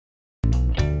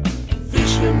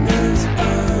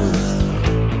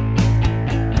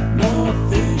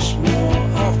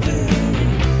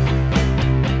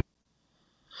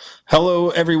Hello,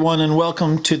 everyone, and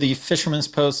welcome to the Fisherman's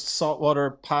Post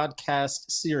Saltwater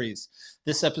Podcast Series.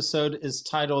 This episode is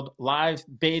titled Live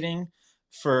Baiting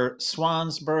for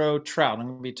Swansboro Trout. I'm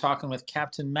going to be talking with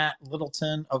Captain Matt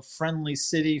Littleton of Friendly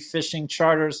City Fishing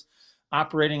Charters,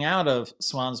 operating out of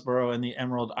Swansboro in the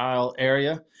Emerald Isle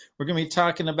area. We're going to be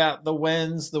talking about the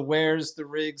whens, the wheres, the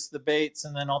rigs, the baits,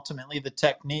 and then ultimately the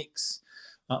techniques.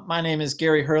 My name is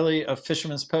Gary Hurley of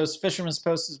Fisherman's Post. Fisherman's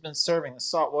Post has been serving the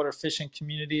saltwater fishing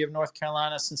community of North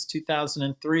Carolina since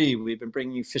 2003. We've been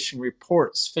bringing you fishing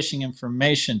reports, fishing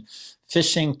information,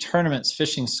 fishing tournaments,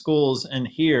 fishing schools, and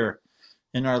here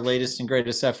in our latest and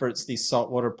greatest efforts, the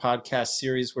Saltwater Podcast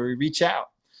Series, where we reach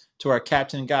out to our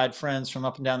captain and guide friends from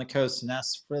up and down the coast and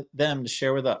ask for them to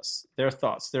share with us their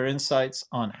thoughts, their insights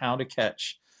on how to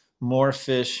catch more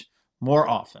fish more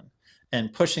often.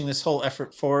 And pushing this whole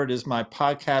effort forward is my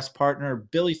podcast partner,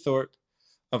 Billy Thorpe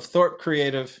of Thorpe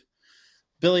Creative.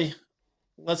 Billy,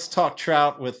 let's talk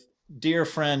trout with dear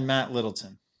friend Matt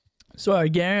Littleton. Sorry,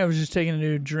 Gary, I was just taking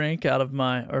a drink out of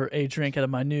my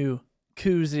new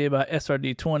koozie about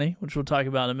SRD20, which we'll talk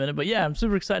about in a minute. But yeah, I'm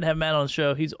super excited to have Matt on the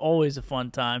show. He's always a fun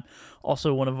time.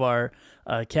 Also one of our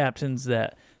captains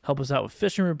that help us out with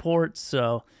fishing reports.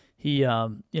 So he, a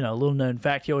little known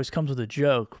fact, he always comes with a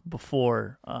joke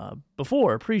before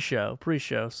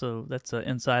pre-show. So that's an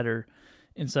insider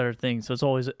thing. So it's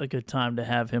always a good time to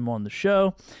have him on the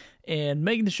show. And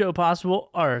making the show possible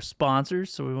are our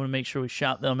sponsors. So we want to make sure we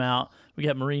shout them out. We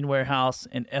got Marine Warehouse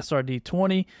and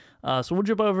SRD20. So we'll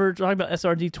jump over talk about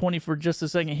SRD20 for just a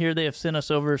second here. They have sent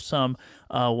us over some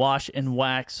wash and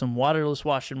wax, some waterless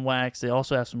wash and wax. They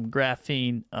also have some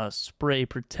graphene spray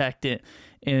protectant.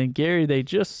 And Gary, they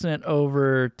just sent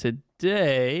over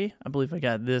today, I believe I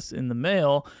got this in the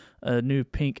mail, a new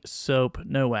pink soap,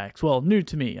 no wax. Well, new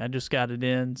to me. I just got it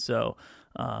in, so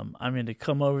I'm going to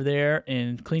come over there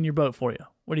and clean your boat for you.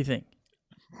 What do you think?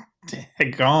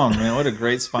 Daggone, man. What a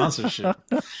great sponsorship.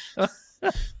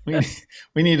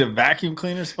 We need a vacuum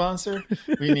cleaner sponsor.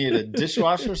 We need a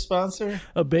dishwasher sponsor.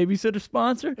 A babysitter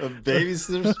sponsor. A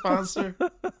babysitter sponsor.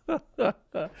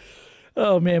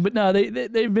 Oh, man. But no,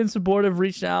 they've been supportive,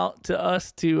 reached out to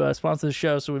us to sponsor the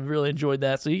show, so we've really enjoyed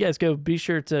that. So you guys be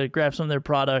sure to grab some of their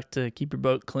product to keep your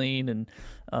boat clean, and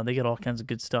they get all kinds of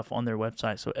good stuff on their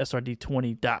website. So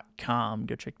srd20.com.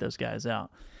 Go check those guys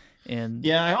out. And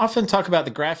yeah, I often talk about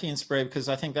the graphene spray because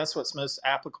I think that's what's most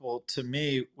applicable to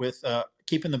me with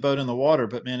keeping the boat in the water.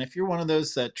 But man, if you're one of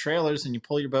those that trailers and you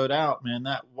pull your boat out, man,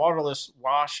 that waterless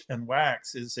wash and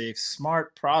wax is a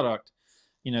smart product.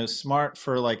 Smart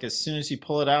for like as soon as you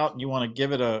pull it out and you want to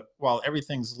give it while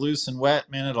everything's loose and wet,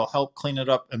 man, it'll help clean it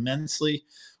up immensely.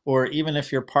 Or even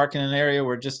if you're parking in an area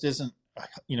where just isn't,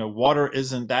 water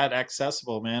isn't that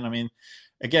accessible, man. I mean,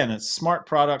 again, it's smart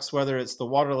products, whether it's the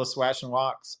waterless wax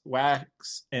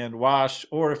and wash,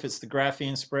 or if it's the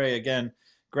graphene spray. Again,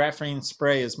 graphene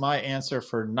spray is my answer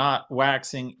for not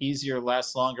waxing, easier,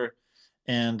 lasts longer.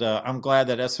 And I'm glad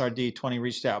that SRD20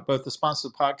 reached out, both the sponsor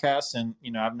of the podcast and,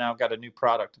 I've now got a new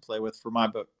product to play with for my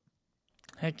boat.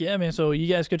 Heck yeah, man. So you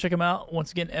guys go check them out.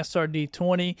 Once again,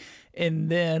 SRD20. And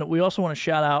then we also want to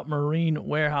shout out Marine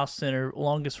Warehouse Center,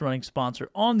 longest running sponsor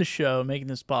on the show, making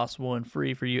this possible and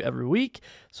free for you every week.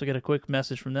 So get a quick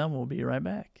message from them. We'll be right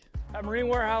back. At Marine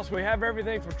Warehouse, we have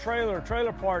everything from trailer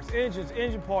parts, engines,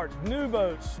 engine parts, new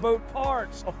boats, boat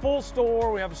parts, a full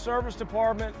store. We have a service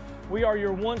department. We are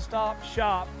your one-stop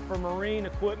shop for marine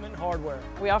equipment and hardware.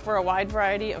 We offer a wide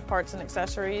variety of parts and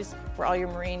accessories for all your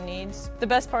marine needs. The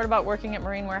best part about working at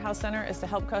Marine Warehouse Center is to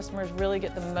help customers really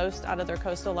get the most out of their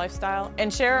coastal lifestyle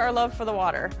and share our love for the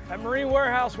water. At Marine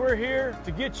Warehouse, we're here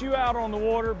to get you out on the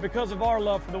water because of our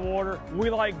love for the water. We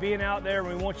like being out there, and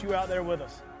we want you out there with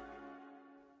us.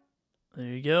 There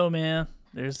you go, man.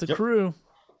 There's the crew.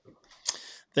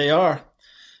 They are.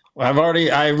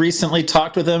 I recently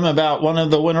talked with them about one of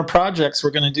the winter projects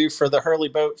we're going to do for the Hurley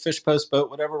boat, Fish Post boat,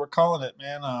 whatever we're calling it,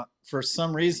 man. For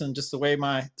some reason, just the way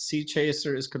my Sea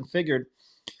Chaser is configured,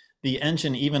 the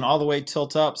engine, even all the way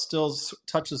tilt up, still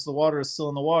touches the water, is still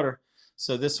in the water.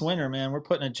 So this winter, man, we're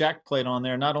putting a jack plate on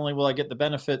there. Not only will I get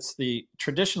the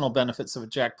traditional benefits of a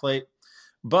jack plate,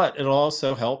 but it'll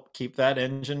also help keep that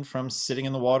engine from sitting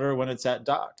in the water when it's at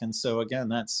dock. And so, again,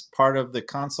 that's part of the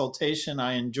consultation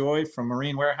I enjoy from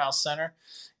Marine Warehouse Center.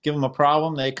 Give them a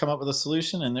problem, they come up with a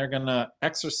solution, and they're going to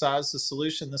exercise the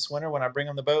solution this winter when I bring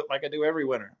them the boat like I do every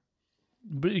winter.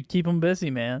 But keep them busy,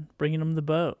 man, bringing them the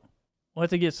boat. We'll have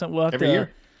to get every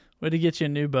year. We'll have to get you a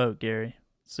new boat, Gary,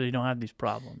 so you don't have these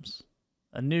problems.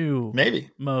 a new Maybe.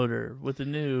 motor with a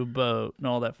new boat and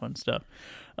all that fun stuff.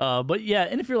 But yeah,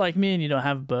 and if you're like me and you don't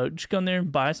have a boat, just come there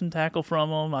and buy some tackle from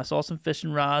them. I saw some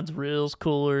fishing rods, reels,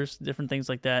 coolers, different things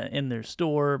like that in their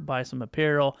store. Buy some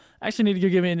apparel. I actually need to go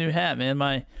get me a new hat, man.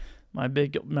 My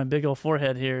big old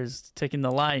forehead here is taking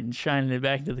the light and shining it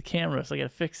back into the camera, so I got to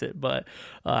fix it. But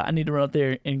I need to run up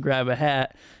there and grab a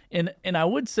hat. And I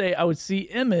would say I would see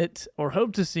Emmett or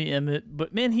hope to see Emmett,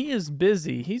 but man, he is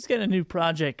busy. He's got a new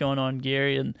project going on,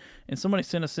 Gary, and somebody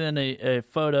sent us in a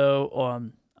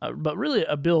photo but really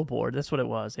a billboard. That's what it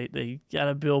was. They got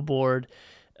a billboard,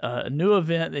 a new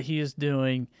event that he is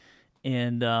doing,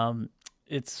 and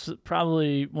it's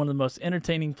probably one of the most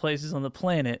entertaining places on the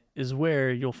planet is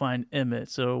where you'll find Emmett.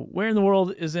 So where in the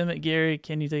world is Emmett, Gary?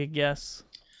 Can you take a guess?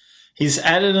 He's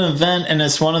at an event, and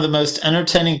it's one of the most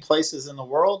entertaining places in the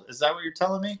world. Is that what you're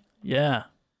telling me? Yeah.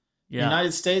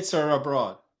 United States or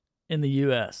abroad? In the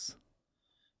U.S.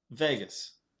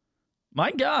 Vegas.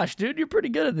 My gosh, dude, you're pretty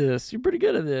good at this.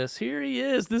 Here he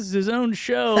is. This is his own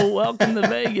show. Welcome to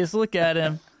Vegas. Look at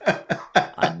him.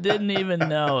 I didn't even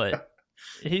know it.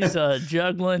 He's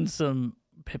juggling some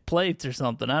plates or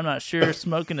something. I'm not sure.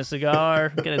 Smoking a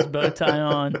cigar. Got his bow tie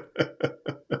on.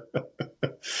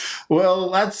 Well,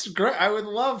 that's great. I would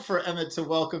love for Emmett to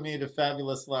welcome me to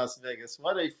fabulous Las Vegas.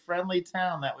 What a friendly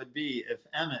town that would be if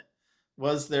Emmett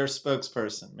was their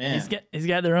spokesperson. Man, he's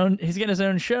got his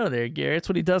own show there, Gary. It's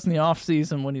what he does in the off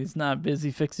season when he's not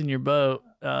busy fixing your boat.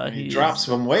 He drops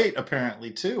some weight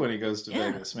apparently too when he goes to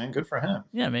Vegas. Man, good for him.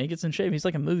 Yeah, man, he gets in shape. He's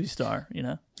like a movie star, you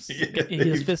know. He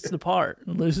gets fists the part,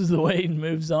 loses the weight, and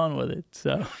moves on with it.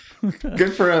 So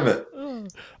good for Emmett. All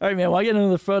right, man. Well, I get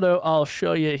another photo I'll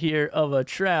show you here of a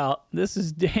trout. This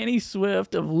is Danny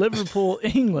Swift of Liverpool,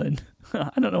 England.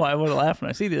 I don't know why I want to laugh when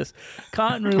I see this.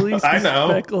 Caught and released a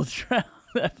speckled trout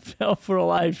that fell for a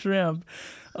live shrimp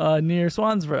near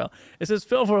Swansboro. It says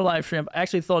fell for a live shrimp. I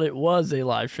actually thought it was a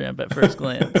live shrimp at first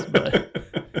glance, but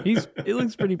he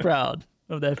looks pretty proud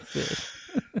of that fish.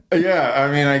 Yeah, I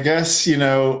mean, I guess,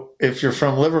 if you're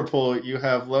from Liverpool, you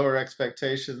have lower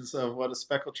expectations of what a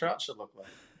speckled trout should look like.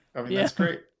 I mean, that's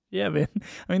great. Yeah, man.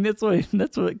 I mean, that's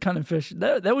what kind of fish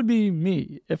that would be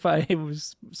me if I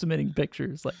was submitting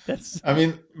pictures like that's. I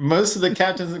mean, most of the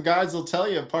captains and guides will tell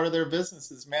you part of their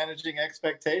business is managing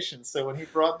expectations. So when he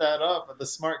brought that up, the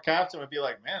smart captain would be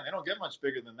like, "Man, they don't get much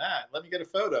bigger than that. Let me get a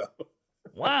photo."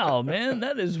 Wow, man,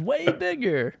 that is way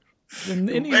bigger than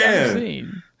any I've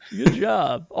seen. Good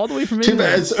job, all the way from England. Too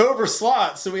bad it's over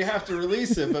slot, so we have to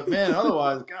release it. But man,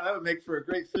 otherwise, God, that would make for a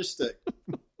great fish stick.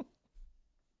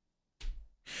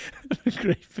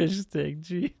 Great fish stick,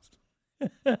 jeez.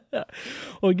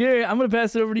 Well, Gary, I'm going to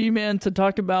pass it over to you, man, to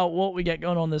talk about what we got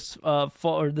going on this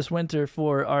fall or this winter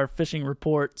for our fishing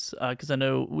reports, because I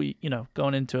know we,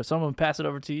 going into it. So I'm going to pass it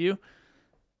over to you.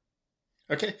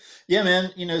 Okay. Yeah,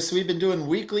 man. So we've been doing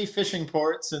weekly fishing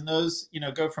reports, and those,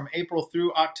 go from April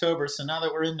through October. So now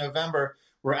that we're in November,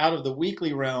 we're out of the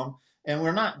weekly realm. And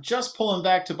we're not just pulling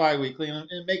back to biweekly, and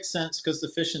it makes sense because the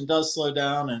fishing does slow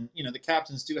down and, the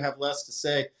captains do have less to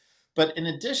say. But in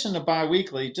addition to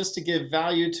biweekly, just to give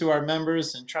value to our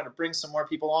members and try to bring some more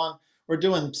people on, we're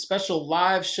doing special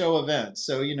live show events.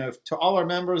 So, to all our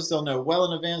members, they'll know well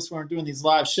in advance when we're doing these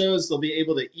live shows. They'll be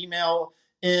able to email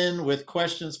in with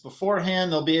questions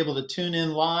beforehand. They'll be able to tune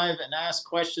in live and ask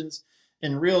questions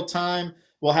in real time.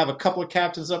 We'll have a couple of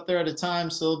captains up there at a time,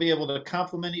 so they'll be able to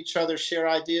compliment each other, share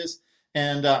ideas.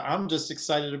 And I'm just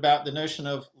excited about the notion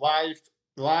of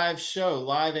live show,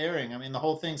 live airing. I mean, the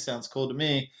whole thing sounds cool to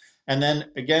me. And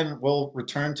then, again, we'll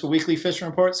return to weekly fishing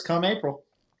reports come April.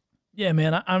 Yeah,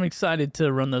 man, I'm excited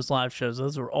to run those live shows.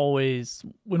 Those are always,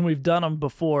 when we've done them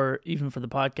before, even for the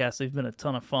podcast, they've been a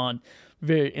ton of fun,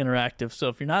 very interactive. So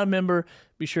if you're not a member,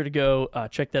 be sure to go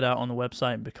check that out on the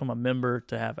website and become a member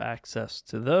to have access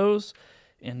to those.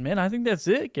 And man, I think that's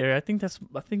it, Gary. I think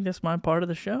that's my part of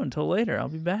the show. Until later, I'll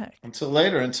be back.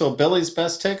 Until Billy's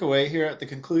best takeaway here at the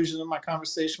conclusion of my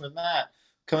conversation with Matt.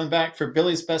 Coming back for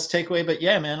Billy's best takeaway. But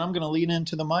yeah, man, I'm going to lean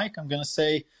into the mic. I'm going to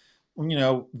say,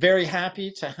 very happy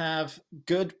to have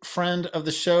good friend of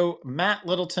the show, Matt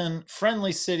Littleton,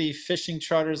 Friendly City Fishing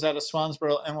Charters out of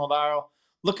Swansboro, Emerald Isle.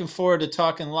 Looking forward to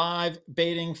talking live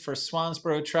baiting for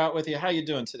Swansboro trout with you. How you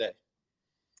doing today?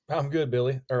 I'm good,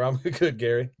 Billy. Or I'm good,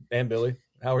 Gary and Billy.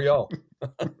 How are y'all?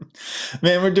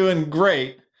 Man, we're doing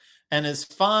great. And as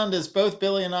fond as both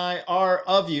Billy and I are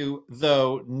of you,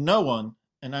 though, no one,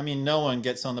 and I mean no one,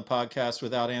 gets on the podcast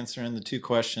without answering the two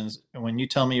questions. And when you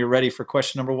tell me you're ready for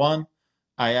question number one,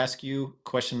 I ask you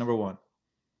question number one.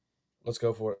 Let's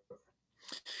go for it.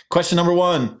 Question number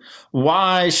one,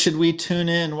 why should we tune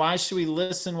in? Why should we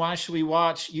listen? Why should we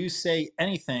watch you say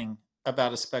anything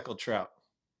about a speckled trout?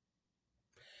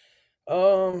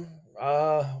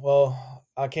 Well,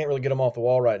 I can't really get them off the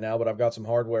wall right now, but I've got some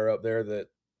hardware up there that,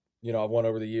 I've won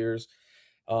over the years.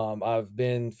 I've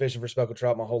been fishing for speckled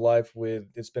trout my whole life.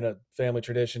 It's been a family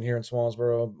tradition here in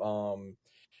Swansboro.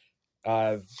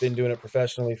 I've been doing it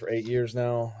professionally for 8 years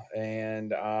now,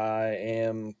 and I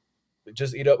am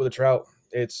just eat up with a trout.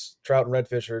 It's trout and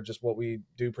redfish are just what we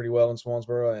do pretty well in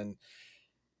Swansboro, and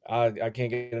I can't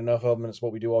get enough of them. And it's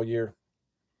what we do all year.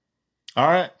 All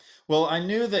right. Well, I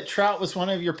knew that trout was one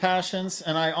of your passions,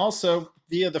 and I also,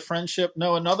 via the friendship,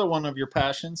 know another one of your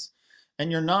passions.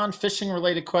 And your non-fishing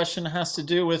related question has to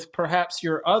do with perhaps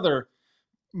your other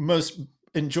most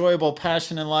enjoyable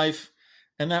passion in life,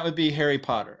 and that would be Harry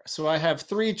Potter. So I have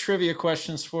three trivia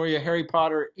questions for you. Harry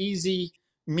Potter, easy,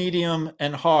 medium,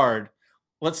 and hard.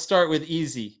 Let's start with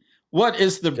easy. What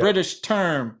is the Okay. British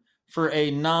term for a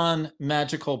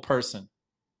non-magical person?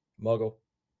 Muggle.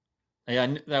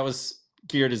 Yeah, that was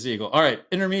geared as eagle. All right,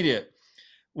 intermediate.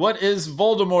 What is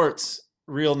Voldemort's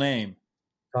real name?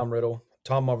 Tom Riddle.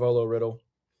 Tom Marvolo Riddle.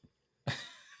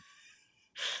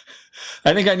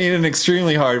 I think I need an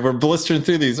extremely hard. We're blistering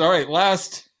through these. All right,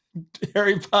 last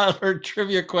Harry Potter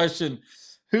trivia question.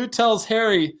 Who tells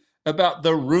Harry about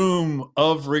the room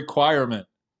of requirement?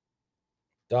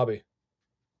 Dobby.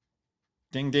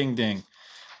 Ding, ding, ding.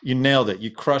 You nailed it.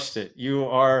 You crushed it. You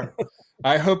are,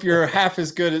 I hope you're half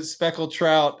as good at speckled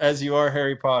trout as you are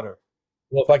Harry Potter.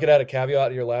 Well, if I could add a caveat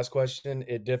to your last question,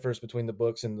 it differs between the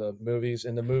books and the movies.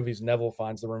 In the movies, Neville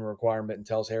finds the room of requirement and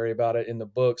tells Harry about it. In the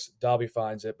books, Dobby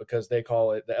finds it because the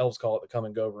elves call it the come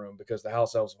and go room because the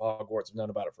house elves of Hogwarts have known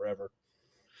about it forever.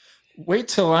 Wait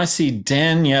till I see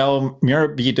Danielle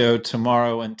Mirabido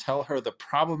tomorrow and tell her the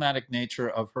problematic nature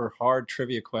of her hard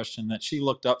trivia question that she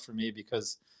looked up for me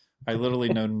because I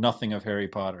literally know nothing of Harry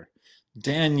Potter.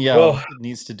 Danielle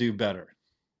needs to do better.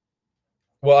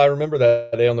 Well, I remember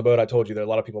that day on the boat I told you that a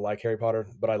lot of people like Harry Potter,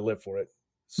 but I live for it.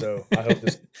 So I hope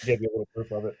this gave you a little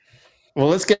proof of it. Well,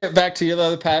 let's get back to your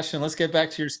other passion. Let's get back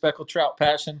to your speckled trout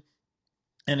passion.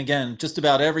 And again, just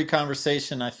about every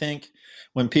conversation, I think,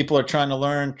 when people are trying to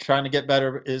learn, trying to get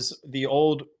better, is the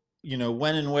old,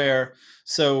 when and where.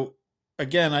 So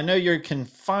again, I know you can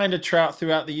find a trout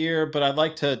throughout the year, but I'd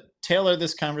like to tailor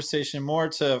this conversation more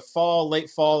to fall,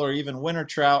 late fall, or even winter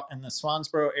trout in the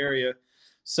Swansboro area.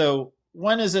 So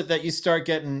when is it that you start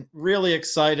getting really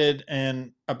excited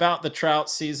and about the trout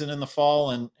season in the fall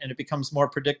and it becomes more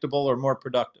predictable or more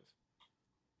productive?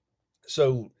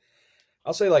 So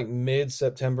I'll say like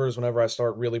mid-September is whenever I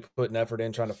start really putting effort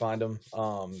in trying to find them.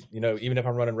 Even if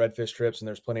I'm running redfish trips and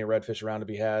there's plenty of redfish around to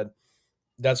be had,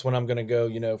 that's when I'm going to go,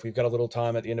 if we've got a little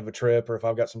time at the end of a trip or if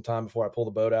I've got some time before I pull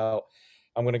the boat out,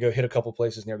 I'm going to go hit a couple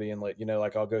places near the inlet.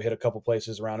 Like I'll go hit a couple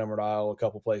places around Emerald Isle, a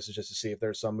couple places just to see if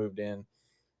there's some moved in.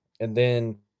 And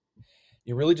then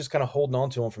you're really just kind of holding on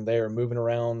to them from there, moving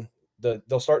around.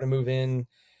 They'll start to move in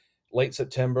late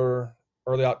September,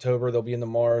 early October. They'll be in the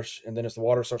marsh, and then as the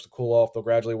water starts to cool off, they'll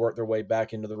gradually work their way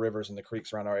back into the rivers and the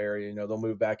creeks around our area. They'll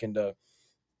move back into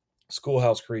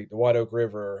Schoolhouse Creek, the White Oak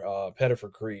River,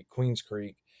 Pettiford Creek, Queens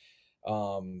Creek.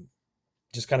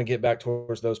 Just kind of get back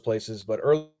towards those places. But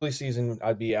early season,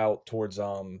 I'd be out towards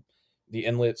the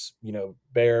inlets,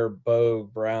 Bear,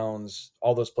 Bogue, Browns,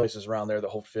 all those places around there that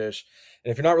hold fish.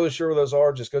 And if you're not really sure where those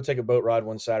are, just go take a boat ride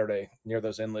one Saturday near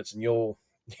those inlets, and you'll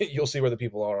see where the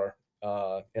people are.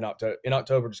 In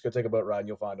October, just go take a boat ride and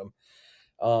you'll find them.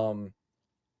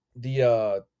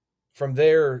 From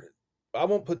there, I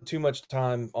won't put too much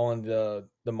time on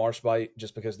the marsh bite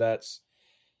just because that's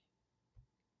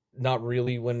not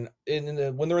really when they're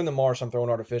in the marsh. I'm throwing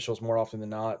artificials more often than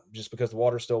not, just because the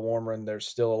water's still warmer and there's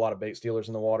still a lot of bait stealers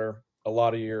in the water. A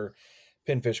lot of your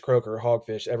pinfish, croaker,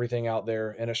 hogfish, everything out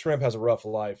there, and a shrimp has a rough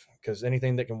life because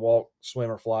anything that can walk,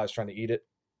 swim, or fly is trying to eat it.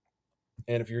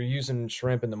 And if you're using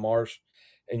shrimp in the marsh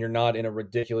and you're not in a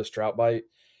ridiculous trout bite,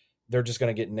 they're just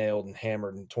going to get nailed and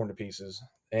hammered and torn to pieces.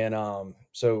 And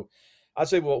so I'd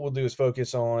say what we'll do is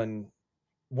focus on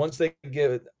once they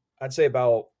get, I'd say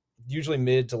about usually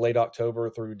mid to late October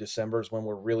through December is when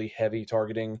we're really heavy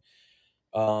targeting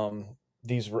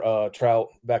these trout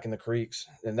back in the creeks.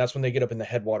 And that's when they get up in the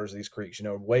headwaters of these creeks,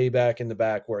 way back in the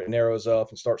back where it narrows up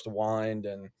and starts to wind.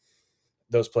 And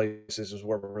those places is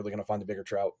where we're really going to find the bigger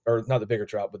trout, or not the bigger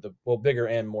trout, but bigger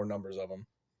and more numbers of them.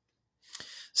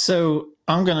 So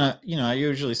I'm going to, I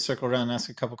usually circle around and ask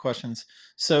a couple questions.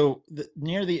 So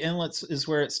near the inlets is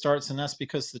where it starts, and that's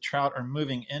because the trout are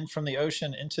moving in from the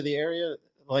ocean into the area,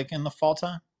 like in the fall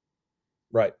time?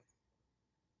 Right.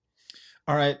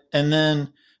 All right. And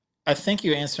then I think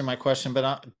you answered my question,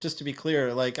 but just to be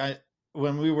clear,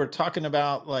 when we were talking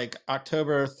about like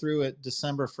October through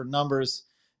December for numbers,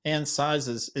 and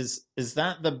sizes. Is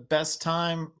that the best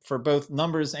time for both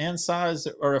numbers and size?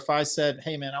 Or if I said,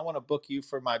 hey man, I want to book you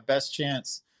for my best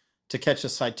chance to catch a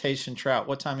citation trout,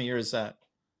 what time of year is that?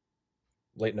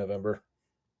 Late November,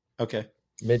 Okay.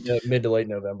 mid to late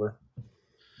November.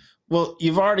 Well,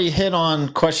 you've already hit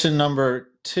on question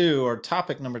number 2 or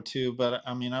topic number 2, but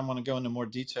I mean, I want to go into more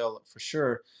detail for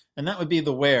sure. And that would be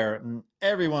the where. And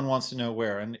everyone wants to know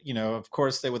where. And, of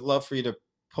course, they would love for you to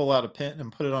pull out a pin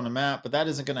and put it on a map, but that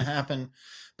isn't going to happen.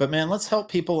 But man, let's help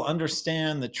people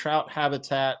understand the trout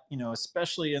habitat,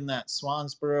 especially in that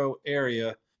Swansboro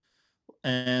area.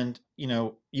 And,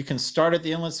 you can start at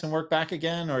the inlets and work back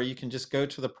again, or you can just go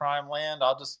to the prime land.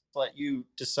 I'll just let you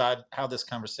decide how this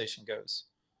conversation goes.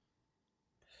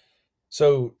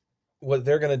 So what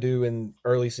they're going to do in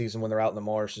early season when they're out in the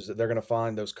marsh is that they're going to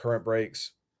find those current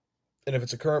breaks. And if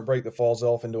it's a current break that falls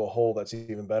off into a hole, that's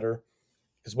even better.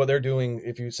 Because what they're doing,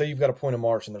 if you say you've got a point of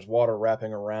marsh and there's water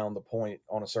wrapping around the point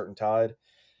on a certain tide,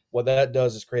 what that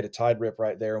does is create a tide rip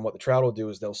right there. And what the trout will do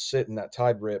is they'll sit in that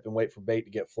tide rip and wait for bait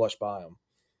to get flushed by them.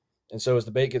 And so as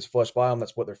the bait gets flushed by them,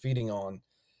 that's what they're feeding on.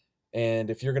 And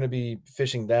if you're going to be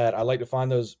fishing that, I like to find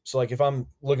those. So like if I'm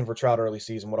looking for trout early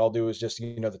season, what I'll do is just,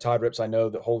 the tide rips I know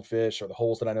that hold fish or the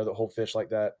holes that I know that hold fish like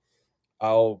that.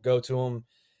 I'll go to them,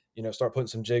 start putting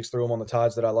some jigs through them on the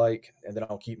tides that I like, and then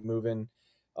I'll keep moving.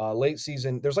 Late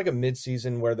season, there's like a mid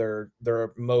season where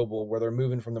they're mobile, where they're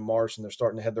moving from the marsh and they're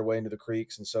starting to head their way into the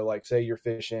creeks. And so like, say you're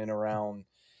fishing around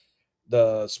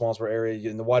the Swansboro area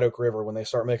in the White Oak River, when they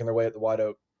start making their way at the White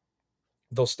Oak,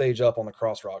 they'll stage up on the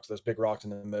cross rocks, those big rocks in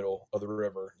the middle of the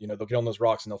river. They'll get on those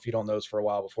rocks and they'll feed on those for a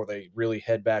while before they really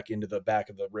head back into the back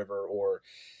of the river or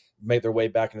make their way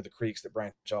back into the creeks that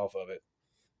branch off of it.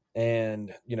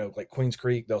 And, like Queens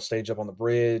Creek, they'll stage up on the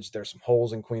bridge. There's some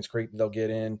holes in Queens Creek that they'll get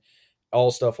in, all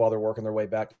stuff while they're working their way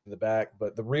back to the back.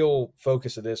 But the real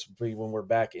focus of this would be when we're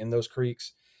back in those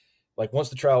creeks. Like once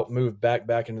the trout move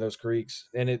back into those creeks,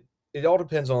 and it all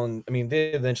depends on,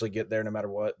 they eventually get there no matter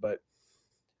what, but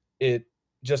it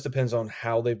just depends on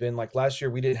how they've been. Like last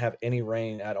year, we didn't have any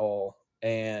rain at all,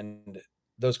 and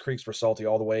those creeks were salty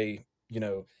all the way.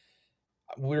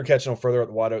 We were catching them further up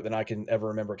the White Oak than I can ever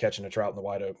remember catching a trout in the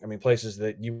White Oak. Places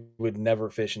that you would never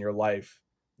fish in your life,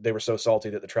 they were so salty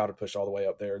that the trout had pushed all the way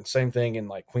up there. And same thing in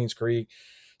like Queens Creek,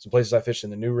 some places I fished in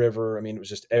the New River. It was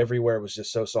just everywhere. It was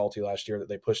just so salty last year that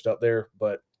they pushed up there.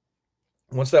 But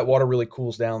once that water really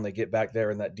cools down, they get back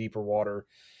there in that deeper water,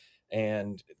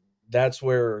 and that's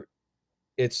where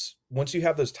it's, once you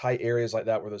have those tight areas like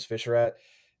that where those fish are at,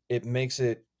 it makes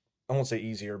it, I won't say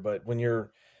easier, but when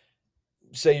you're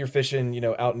fishing,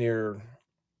 out near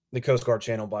the Coast Guard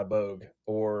Channel by Bogue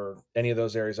or any of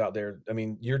those areas out there,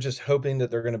 you're just hoping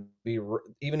that they're going to be,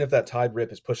 even if that tide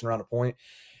rip is pushing around a point,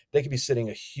 they could be sitting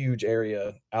a huge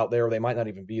area out there, or they might not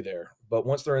even be there. But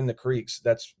once they're in the creeks,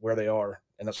 that's where they are,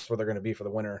 and that's where they're going to be for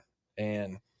the winter.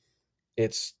 And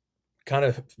it's kind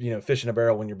of, fish in a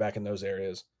barrel when you're back in those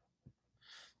areas.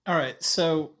 All right.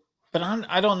 So, but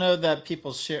I don't know that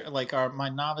people share, like my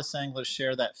novice anglers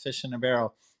share that fish in a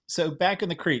barrel. So back in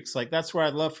the creeks, like that's where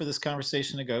I'd love for this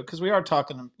conversation to go. Cause we are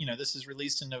talking, this is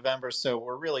released in November. So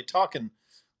we're really talking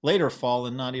later fall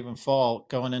and not even fall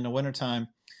going into wintertime.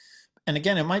 And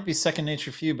again, it might be second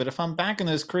nature for you, but if I'm back in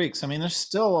those creeks, there's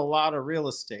still a lot of real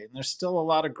estate and there's still a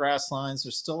lot of grass lines.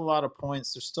 There's still a lot of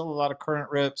points. There's still a lot of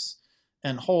current rips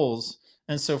and holes.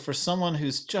 And so for someone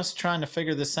who's just trying to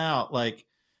figure this out, like,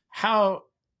 how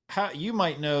you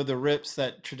might know the rips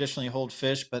that traditionally hold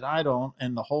fish, but I don't,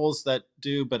 and the holes that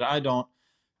do, but I don't.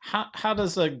 How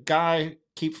does a guy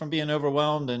keep from being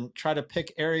overwhelmed and try to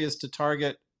pick areas to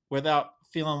target without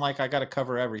feeling like I got to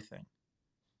cover everything?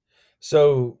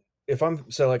 So if I'm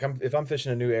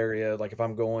fishing a new area, like if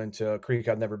I'm going to a creek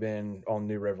I've never been on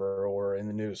New River or in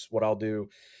the Neuse, what I'll do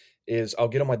is I'll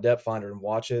get on my depth finder and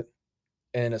watch it.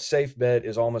 And a safe bet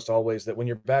is almost always that when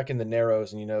you're back in the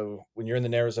narrows and, when you're in the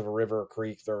narrows of a river or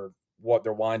creek, they're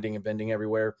winding and bending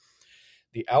everywhere.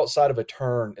 The outside of a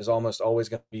turn is almost always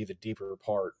going to be the deeper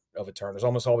part of a turn. There's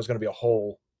almost always going to be a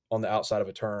hole on the outside of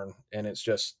a turn. And it's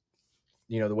just,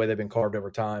 the way they've been carved over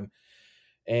time.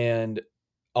 And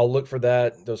I'll look for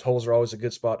that. Those holes are always a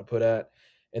good spot to put at.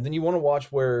 And then you want to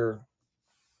watch where,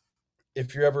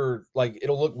 if you're ever like,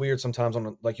 it'll look weird sometimes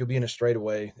on like, you'll be in a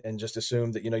straightaway and just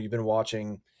assume that, you've been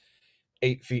watching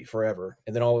 8 feet forever.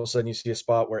 And then all of a sudden you see a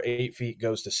spot where 8 feet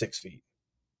goes to 6 feet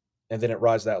and then it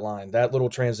rides that line. That little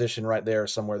transition right there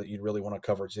is somewhere that you'd really want to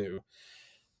cover too.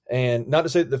 And not to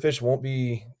say that the fish won't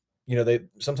be,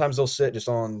 sometimes they'll sit just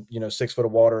on, 6 foot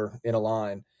of water in a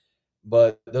line,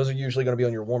 But those are usually going to be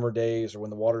on your warmer days or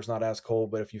when the water's not as cold.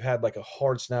 But if you had like a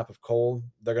hard snap of cold,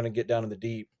 they're going to get down in the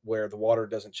deep where the water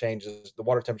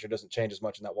temperature doesn't change as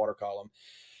much in that water column.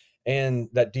 And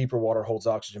that deeper water holds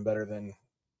oxygen better than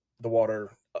the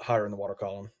water higher in the water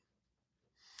column.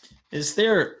 Is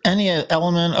there any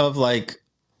element of like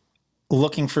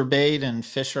looking for bait and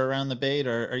fish are around the bait,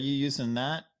 or are you using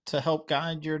that to help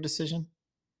guide your decision?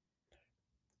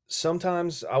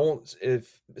 Sometimes I won't.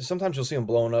 If sometimes you'll see them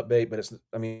blowing up bait, but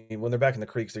when they're back in the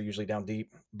creeks, they're usually down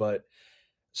deep. But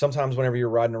sometimes whenever you're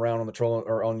riding around on the troll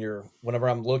or whenever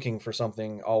I'm looking for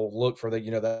something, I'll look for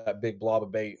that big blob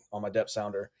of bait on my depth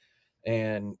sounder.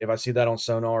 And if I see that on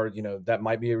sonar, that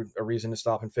might be a reason to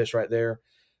stop and fish right there.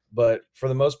 But for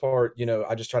the most part,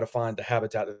 I just try to find the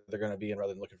habitat that they're going to be in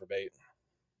rather than looking for bait.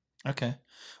 Okay.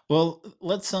 Well,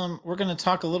 let's we're going to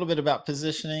talk a little bit about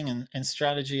positioning and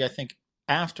strategy, I think,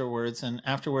 afterwards, and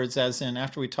afterwards as in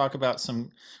after we talk about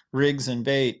some rigs and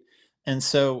bait. And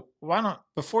so why don't,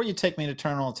 before you take me to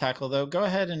terminal tackle though, go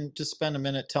ahead and just spend a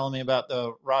minute telling me about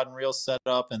the rod and reel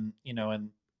setup and,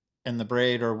 and the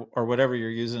braid or whatever you're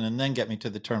using, and then get me to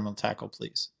the terminal tackle,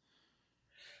 please.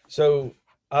 So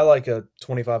I like a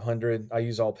 2500. I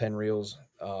use all Penn reels.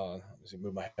 Let's see,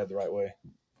 move my head the right way.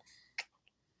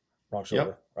 Wrong shoulder,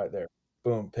 Yep. right there.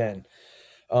 Boom, Penn.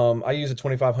 I use a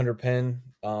 2500 Penn.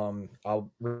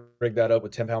 I'll rig that up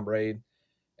with 10-pound braid,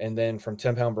 and then from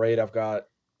 10-pound braid,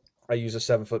 I use a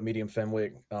 7-foot medium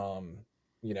Fenwick.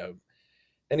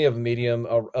 Any of a medium.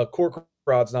 A cork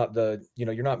rod's not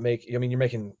you're not making. I mean, you're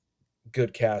making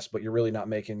good casts, but you're really not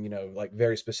making like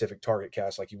very specific target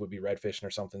casts like you would be red fishing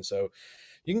or something. So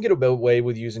you can get away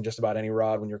with using just about any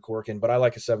rod when you're corking. But I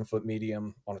like a 7-foot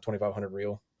medium on a 2500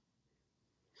 reel.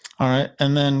 All right.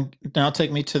 And then now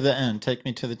take me to the end. Take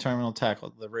me to the terminal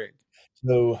tackle, the rig.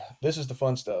 So this is the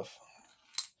fun stuff.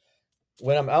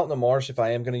 When I'm out in the marsh, if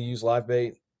I am going to use live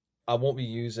bait, I won't be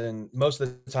using, most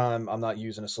of the time, I'm not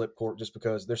using a slip cork just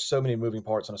because there's so many moving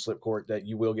parts on a slip cork that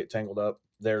you will get tangled up.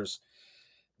 There's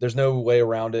no way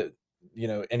around it.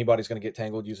 Anybody's going to get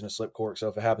tangled using a slip cork. So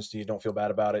if it happens to you, don't feel bad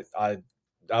about it. I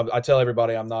tell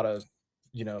everybody I'm a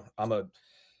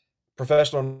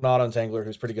professional knot untangler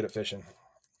who's pretty good at fishing.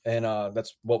 And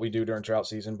that's what we do during trout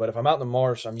season. But if I'm out in the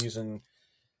marsh, I'm using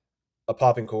a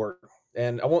popping cork.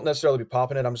 And I won't necessarily be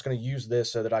popping it. I'm just going to use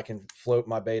this so that I can float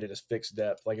my bait at a fixed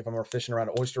depth. Like if I'm fishing around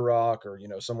an oyster rock or,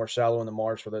 somewhere shallow in the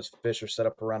marsh where those fish are set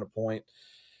up around a point,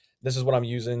 this is what I'm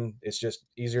using. It's just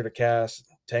easier to cast,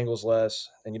 tangles less,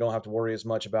 and you don't have to worry as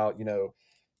much about,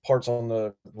 parts on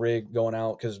the rig going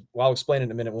out. Because I'll explain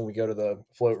in a minute when we go to the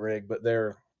float rig, but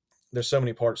there's so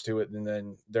many parts to it, and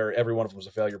then every one of them is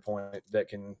a failure point that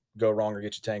can go wrong or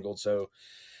get you tangled. So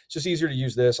it's just easier to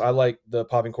use this. I like the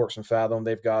popping corks from Fathom.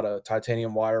 They've got a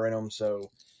titanium wire in them,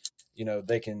 so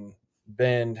they can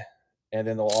bend, and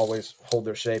then they'll always hold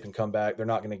their shape and come back. They're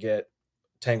not going to get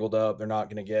tangled up. They're not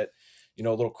going to get a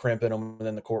little crimp in them, and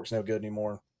then the cork's no good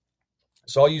anymore.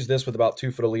 So I'll use this with about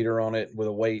 2 foot of leader on it with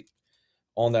a weight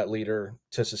on that leader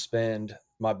to suspend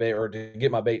my bait or to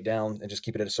get my bait down and just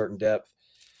keep it at a certain depth.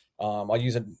 I'll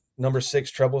use a number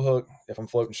 6 treble hook if I'm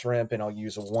floating shrimp, and I'll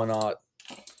use a 1/0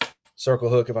 circle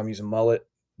hook if I'm using mullet.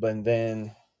 But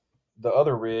then the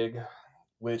other rig,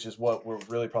 which is what we're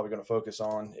really probably going to focus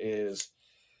on, is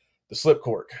the slip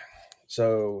cork.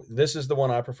 So this is the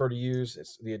one I prefer to use.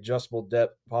 It's the adjustable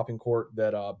depth popping cork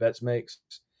that Betts makes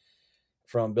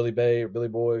from Billy Bay or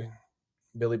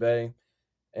Billy Bay.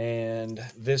 And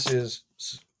this is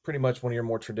pretty much one of your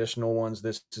more traditional ones.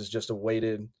 This is just a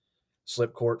weighted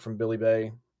slip cork from Billy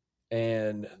Bay.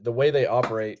 And the way they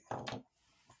operate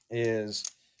is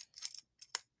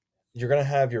you're going to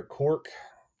have your cork.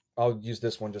 I'll use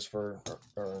this one just or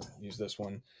use this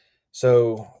one.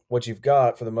 So what you've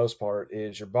got for the most part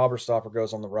is your bobber stopper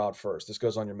goes on the rod first. This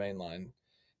goes on your main line.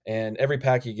 And every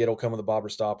pack you get will come with a bobber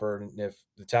stopper. And if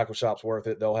the tackle shop's worth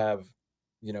it, they'll have,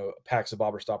 packs of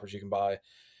bobber stoppers you can buy.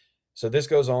 So this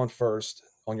goes on first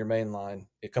on your main line.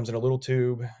 It comes in a little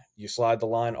tube. You slide the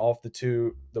line off the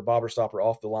tube, the bobber stopper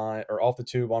off the line or off the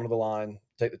tube onto the line,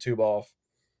 take the tube off,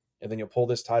 and then you'll pull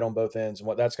this tight on both ends. And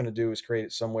what that's going to do is create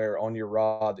it somewhere on your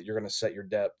rod that you're going to set your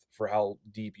depth for how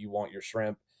deep you want your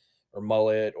shrimp or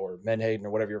mullet or menhaden or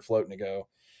whatever you're floating to go.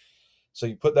 So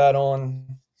you put that on,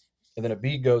 and then a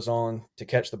bead goes on to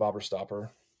catch the bobber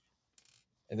stopper.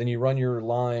 And then you run your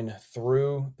line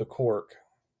through the cork,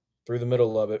 through the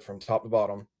middle of it from top to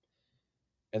bottom.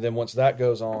 And then once that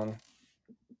goes on,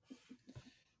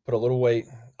 put a little weight.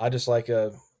 I just like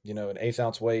an 1/8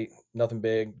 ounce weight, nothing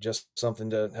big, just something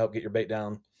to help get your bait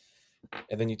down.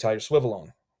 And then you tie your swivel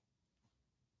on.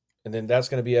 And then that's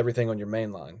going to be everything on your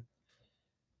main line.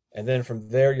 And then from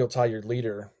there, you'll tie your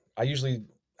leader.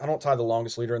 I don't tie the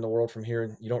longest leader in the world from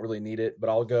here. You don't really need it, but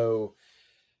I'll go,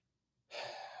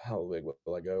 how big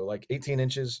will I go? Like 18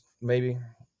 inches, maybe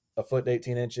a foot to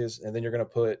 18 inches. And then you're going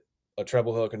to put a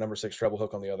treble hook, a number 6 treble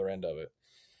hook on the other end of it.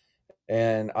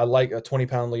 And I like a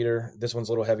 20-pound leader. This one's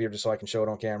a little heavier just so I can show it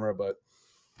on camera, but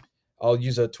I'll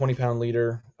use a 20-pound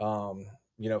leader,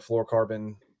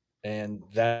 fluorocarbon, and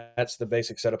that's the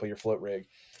basic setup of your float rig.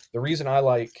 The reason I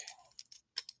like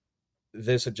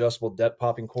this adjustable depth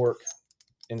popping cork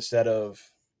instead of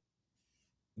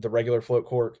the regular float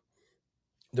cork,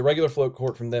 the regular float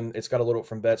cork from them, it's got a little,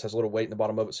 from Betts, has a little weight in the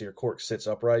bottom of it, so your cork sits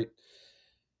upright.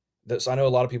 I know a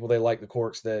lot of people, they like the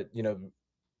corks that,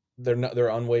 they're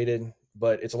unweighted,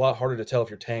 but it's a lot harder to tell if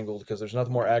you're tangled because there's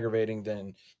nothing more aggravating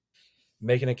than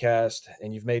making a cast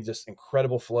and you've made this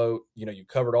incredible float. You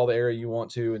covered all the area you want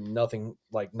to, and nothing,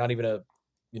 like not even a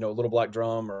little black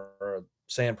drum or a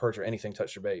sand perch or anything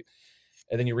touched your bait.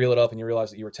 And then you reel it up and you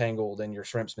realize that you were tangled and your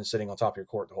shrimp's been sitting on top of your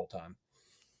cork the whole time.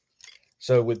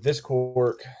 So with this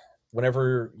cork,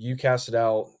 whenever you cast it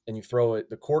out and you throw it,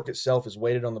 the cork itself is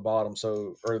weighted on the bottom,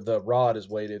 or the rod is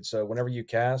weighted. So whenever you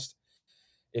cast,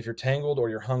 if you're tangled or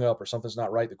you're hung up or something's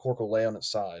not right, the cork will lay on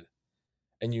its side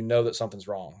and you know that something's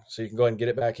wrong. So you can go ahead and get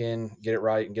it back in, get it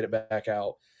right, and get it back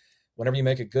out. Whenever you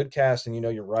make a good cast and you know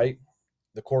you're right,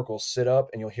 the cork will sit up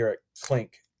and you'll hear it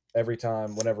clink every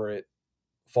time whenever it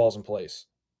falls in place.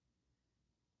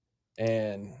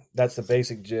 And that's the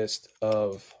basic gist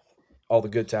of all the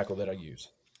good tackle that I use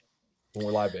when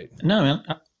we're live baiting. No, man,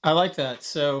 I like that.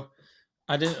 So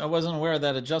I wasn't aware of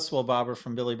that adjustable bobber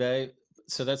from Billy Bay.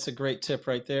 So that's a great tip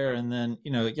right there. And then,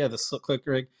 the slip click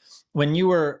rig. When you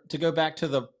were to go back to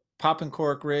the pop and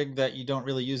cork rig that you don't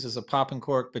really use as a pop and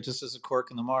cork, but just as a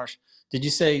cork in the marsh, did you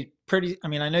say I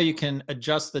know you can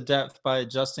adjust the depth by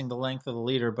adjusting the length of the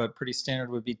leader, but pretty standard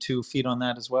would be 2 feet on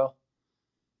that as well?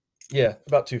 Yeah,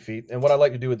 about 2 feet. And what I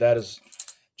like to do with that is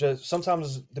just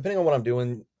sometimes, depending on what I'm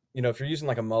doing, if you're using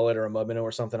like a mullet or a mud minnow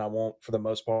or something, I won't, for the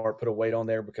most part, put a weight on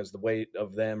there because the weight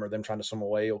of them or them trying to swim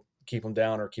away will keep them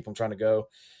down or keep them trying to go.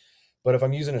 But if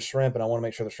I'm using a shrimp and I want to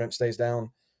make sure the shrimp stays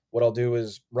down, what I'll do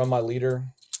is run my leader,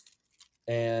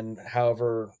 and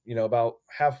however, about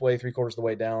halfway, 3/4 of the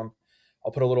way down,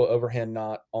 I'll put a little overhand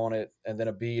knot on it and then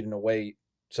a bead and a weight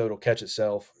so it'll catch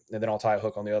itself. And then I'll tie a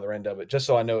hook on the other end of it just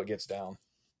so I know it gets down.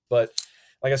 But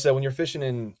like I said, when you're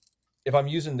fishing if I'm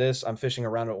using this, I'm fishing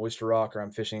around an oyster rock or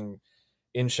I'm fishing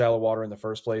in shallow water in the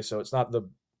first place. So it's not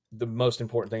the most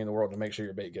important thing in the world to make sure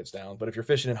your bait gets down. But if you're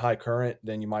fishing in high current,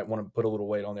 then you might want to put a little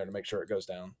weight on there to make sure it goes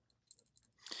down.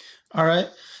 All right,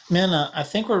 man, I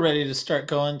think we're ready to start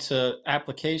going to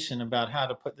application about how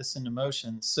to put this into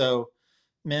motion. So,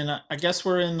 man, I guess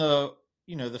we're in the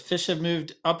fish have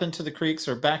moved up into the creeks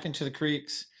or back into the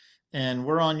creeks, and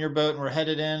we're on your boat and we're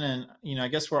headed in, and, I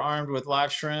guess we're armed with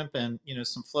live shrimp and,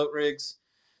 some float rigs.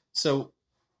 So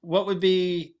what would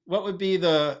be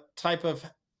the type of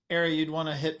area you'd want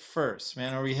to hit first,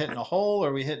 man? Are we hitting a hole?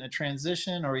 Are we hitting a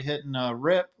transition? Are we hitting a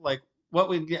rip? Like, what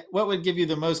would give you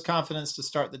the most confidence to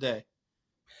start the day?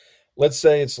 Let's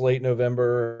say it's late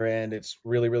November and it's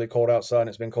really, really cold outside and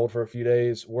it's been cold for a few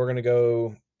days. We're going to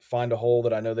go find a hole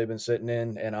that I know they've been sitting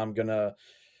in, and I'm going to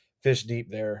fish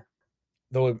deep there.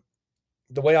 The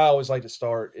way I always like to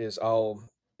start is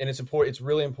it's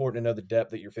really important to know the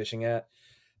depth that you're fishing at.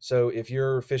 So if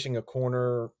you're fishing a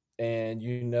corner and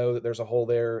you know that there's a hole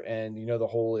there and the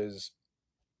hole is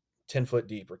 10 foot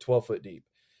deep or 12 foot deep,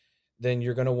 then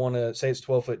you're going to want to say it's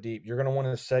 12 foot deep. You're going to want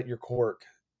to set your cork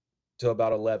to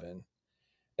about 11.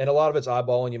 And a lot of it's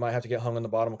eyeballing. You might have to get hung on the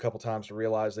bottom a couple times to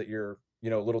realize that you're, a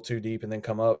little too deep and then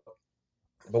come up.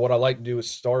 But what I like to do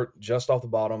is start just off the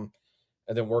bottom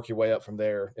and then work your way up from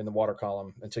there in the water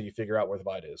column until you figure out where the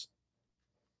bite is.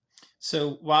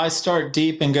 So why start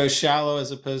deep and go shallow as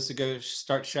opposed to go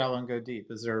start shallow and go deep?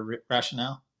 Is there a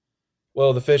rationale?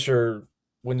 Well, the fish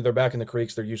when they're back in the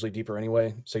creeks, they're usually deeper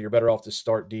anyway. So you're better off to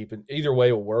start deep, and either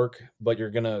way will work, but I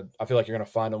feel like you're going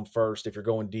to find them first if you're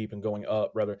going deep and going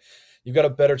up. Rather, you've got a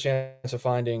better chance of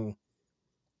finding,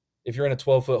 if you're in a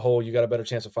 12-foot hole, you got a better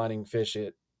chance of finding fish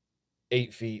at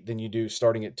 8 feet than you do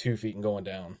starting at 2 feet and going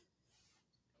down.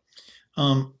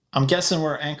 I'm guessing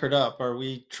we're anchored up. Are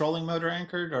we trolling motor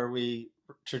anchored? Are we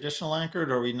traditional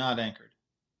anchored? Or are we not anchored?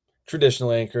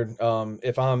 Traditional anchored.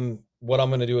 What I'm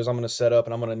going to do is I'm going to set up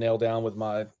and I'm going to nail down with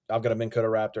I've got a Minn Kota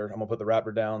Raptor. I'm going to put the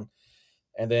Raptor down,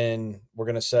 and then we're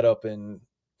going to set up and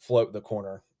float the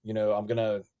corner. I'm going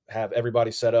to have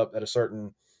everybody set up at a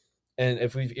certain, and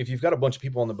if you've got a bunch of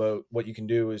people on the boat, what you can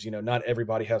do is, not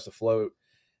everybody has to float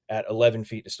at 11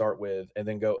 feet to start with and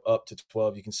then go up to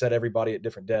 12. You can set everybody at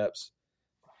different depths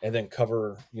and then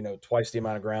cover, twice the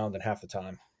amount of ground in half the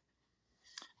time.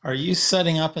 Are you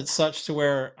setting up at such to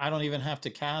where I don't even have to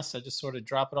cast? I just sort of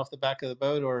drop it off the back of the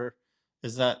boat, or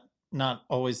is that not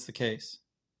always the case?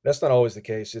 That's not always the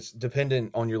case. It's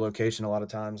dependent on your location a lot of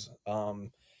times.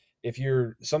 If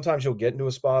you're sometimes you'll get into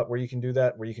a spot where you can do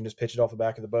that, where you can just pitch it off the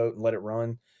back of the boat and let it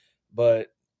run. But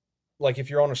like if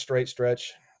you're on a straight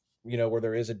stretch, where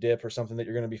there is a dip or something that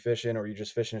you're going to be fishing, or you're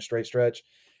just fishing a straight stretch,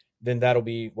 then that'll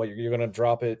be what you're going to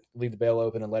drop it, leave the bail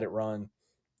open, and let it run.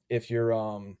 If you're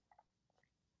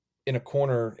in a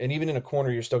corner, and even in a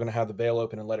corner, you're still going to have the bail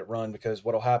open and let it run, because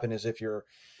what'll happen is if you're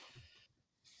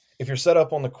set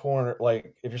up on the corner,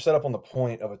 like if you're set up on the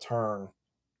point of a turn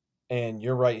and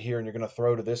you're right here and you're going to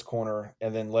throw to this corner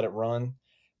and then let it run,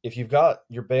 if you've got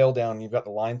your bail down and you've got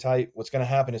the line tight, what's going to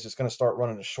happen is it's going to start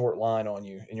running a short line on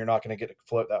you, and you're not going to get to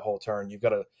float that whole turn. You've got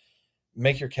to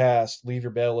make your cast, leave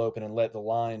your bail open, and let the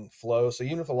line flow. So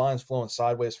even if the line's flowing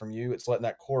sideways from you, it's letting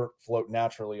that cork float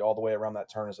naturally all the way around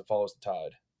that turn as it follows the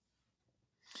tide.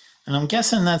 And I'm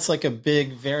guessing that's like a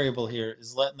big variable here,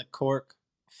 is letting the cork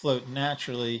float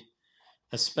naturally,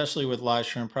 especially with live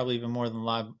shrimp, probably even more than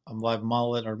live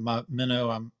mullet or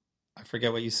minnow. I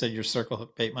forget what you said your circle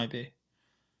hook bait might be.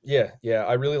 Yeah, yeah.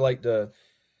 I really like to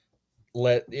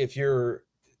if you're,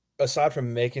 aside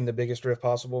from making the biggest drift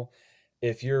possible,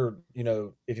 if you've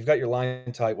got your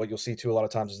line tight, what you'll see too a lot of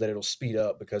times is that it'll speed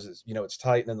up because it's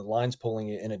tight, and then the line's pulling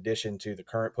it in addition to the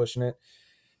current pushing it.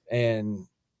 And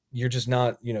you're just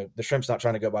not, the shrimp's not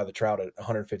trying to go by the trout at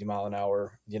 150 mile an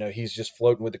hour. He's just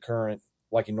floating with the current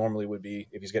like he normally would be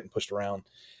if he's getting pushed around.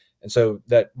 And so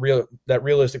that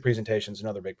realistic presentation is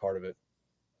another big part of it.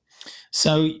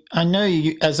 So I know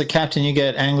you, as a captain, you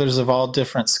get anglers of all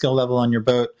different skill level on your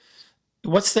boat.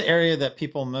 What's the area that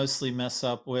people mostly mess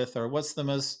up with, or what's the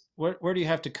most, where do you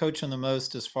have to coach on the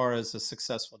most as far as a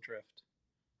successful drift?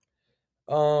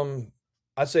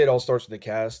 I'd say it all starts with the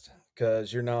cast,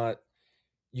 because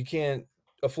you can't,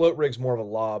 a float rig's more of a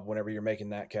lob whenever you're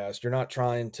making that cast. You're not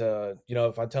trying to,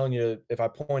 if I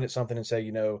point at something and say,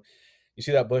 you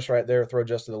see that bush right there, throw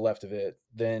just to the left of it,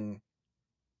 then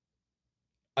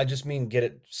I just mean get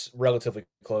it relatively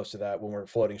close to that when we're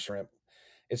floating shrimp.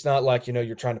 It's not like,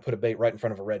 you're trying to put a bait right in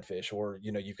front of a redfish, or,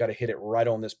 you've got to hit it right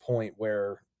on this point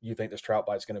where you think this trout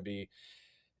bite's going to be.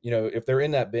 If they're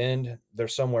in that bend, they're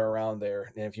somewhere around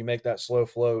there. And if you make that slow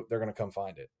float, they're going to come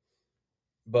find it.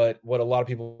 But what a lot of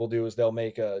people will do is they'll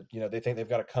make they think they've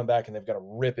got to come back and they've got to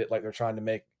rip it like they're trying to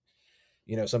make,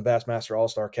 some Bassmaster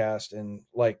All-Star cast. And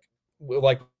like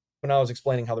when I was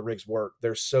explaining how the rigs work,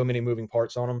 there's so many moving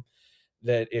parts on them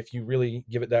that if you really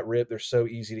give it that rip, they're so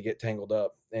easy to get tangled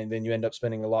up. And then you end up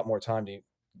spending a lot more time to,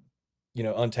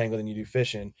 untangle than you do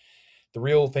fishing. The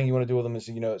real thing you want to do with them is,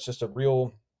 it's just a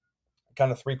real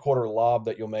kind of 3/4 lob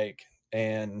that you'll make,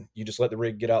 and you just let the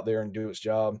rig get out there and do its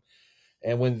job.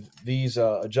 And when these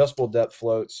adjustable depth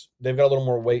floats, they've got a little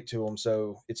more weight to them,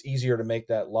 so it's easier to make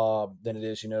that lob than it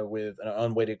is, with an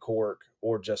unweighted cork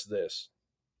or just this.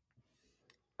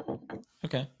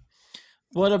 Okay.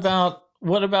 What about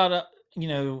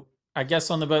I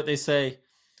guess on the boat they say,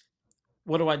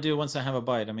 what do I do once I have a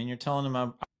bite? I mean, you're telling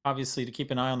them obviously to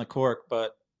keep an eye on the cork,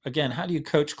 but again, how do you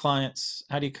coach clients?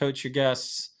 How do you coach your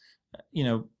guests,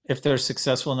 if they're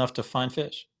successful enough to find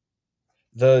fish?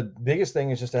 The biggest thing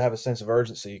is just to have a sense of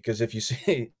urgency, because if you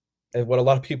see, and what a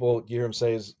lot of people you hear them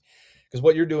say is, because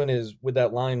what you're doing is with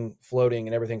that line floating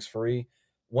and everything's free,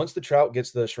 once the trout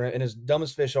gets the shrimp, and as dumb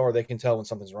as fish are, they can tell when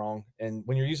something's wrong. And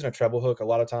when you're using a treble hook, a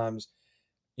lot of times,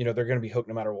 they're going to be hooked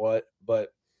no matter what.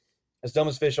 But as dumb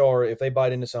as fish are, if they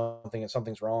bite into something and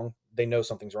something's wrong, they know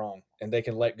something's wrong and they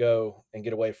can let go and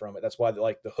get away from it. That's why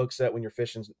the hook set when you're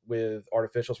fishing with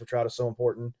artificials for trout is so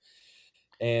important.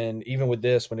 And even with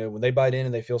this, when they bite in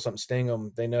and they feel something sting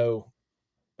them, they know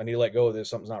I need to let go of this.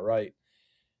 Something's not right.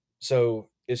 So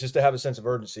it's just to have a sense of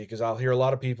urgency, because I'll hear a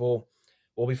lot of people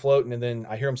will be floating and then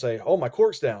I hear them say, "Oh, my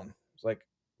cork's down." It's like,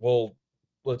 well,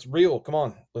 let's reel. Come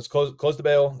on, let's close the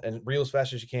bail and reel as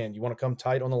fast as you can. You want to come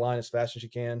tight on the line as fast as you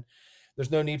can.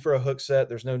 There's no need for a hook set.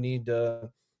 There's no need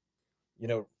to,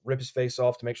 rip his face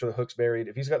off to make sure the hook's buried.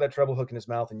 If he's got that treble hook in his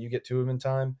mouth and you get to him in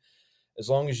time, as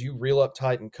long as you reel up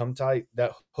tight and come tight,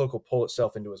 that hook will pull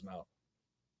itself into his mouth.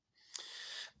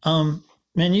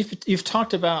 Man, you've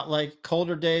talked about like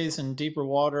colder days and deeper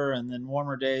water, and then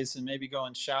warmer days and maybe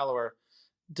going shallower.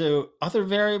 Do other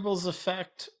variables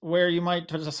affect where you might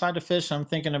decide to fish? I'm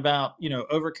thinking about,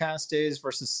 overcast days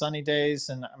versus sunny days.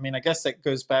 And I mean, I guess that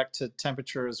goes back to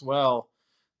temperature as well,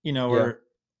 Yeah.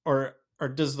 or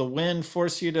does the wind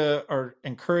force you to, or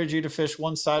encourage you to fish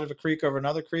one side of a creek over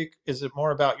another creek? Is it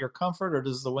more about your comfort, or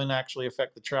does the wind actually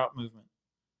affect the trout movement?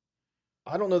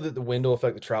 I don't know that the wind will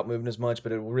affect the trout movement as much,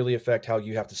 but it will really affect how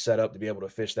you have to set up to be able to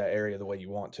fish that area the way you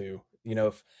want to.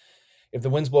 If the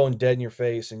wind's blowing dead in your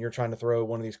face and you're trying to throw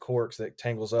one of these corks that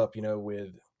tangles up,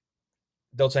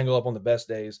 they'll tangle up on the best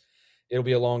days. It'll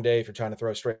be a long day if you're trying to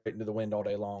throw straight into the wind all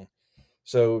day long.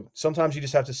 So sometimes you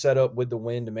just have to set up with the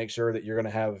wind to make sure that you're going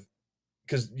to have,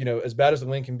 because as bad as the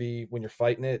wind can be when you're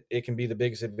fighting it, it can be the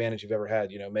biggest advantage you've ever had.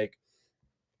 Make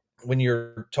when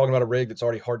you're talking about a rig that's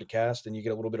already hard to cast and you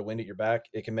get a little bit of wind at your back,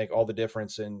 it can make all the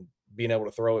difference in being able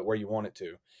to throw it where you want it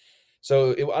to.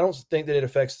 So I don't think that it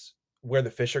affects where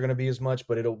the fish are going to be as much,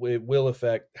 but it will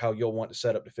affect how you'll want to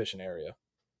set up to fish an area.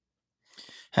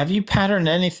 Have you patterned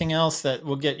anything else that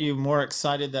will get you more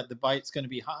excited that the bite's going to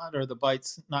be hot or the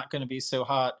bite's not going to be so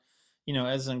hot?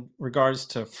 As in regards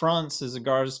to fronts, as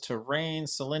regards to rain,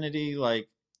 salinity, like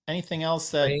anything else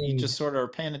that you Rain, just sort of are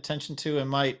paying attention to and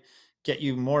might get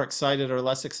you more excited or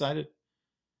less excited?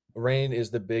 rain is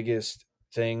the biggest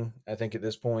thing I think at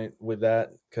this point with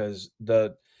that, because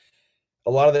a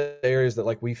lot of the areas that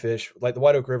like we fish, like the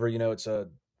White Oak River, it's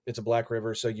a black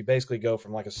river, so you basically go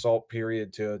from like a salt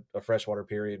period to a freshwater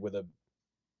period with a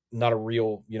not a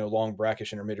real long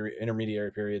brackish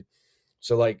intermediary period.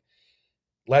 So like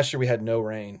last year we had no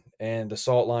rain and the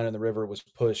salt line in the river was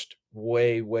pushed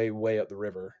way, way, way up the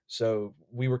river. So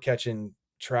we were catching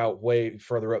trout way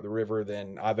further up the river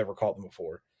than I've ever caught them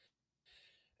before.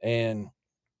 And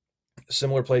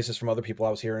similar places from other people I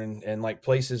was hearing, and like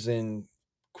places in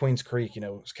Queens Creek,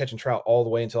 was catching trout all the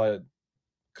way until I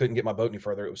couldn't get my boat any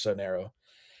further. It was so narrow.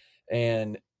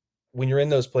 And when you're in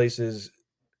those places,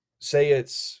 say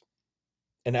it's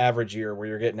an average year where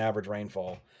you're getting average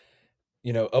rainfall,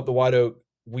 up the White Oak,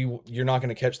 you're not going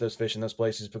to catch those fish in those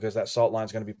places because that salt line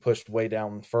is going to be pushed way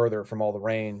down further from all the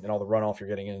rain and all the runoff you're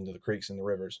getting into the creeks and the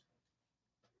rivers.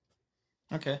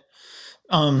 Okay.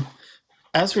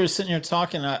 As we were sitting here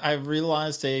talking, I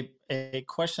realized a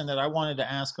question that I wanted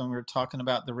to ask when we were talking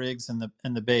about the rigs and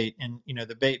the bait, and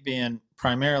the bait being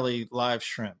primarily live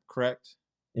shrimp, correct?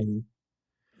 Mhm.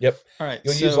 Yep. All right.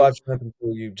 You'll use So live shrimp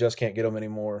until you just can't get them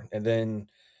anymore. And then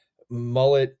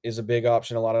mullet is a big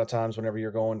option a lot of times whenever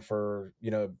you're going for,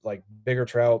 like bigger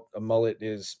trout. A mullet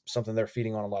is something they're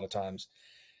feeding on a lot of times.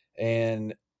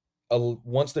 And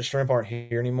once the shrimp aren't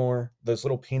here anymore, those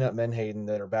little peanut menhaden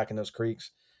that are back in those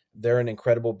creeks, they're an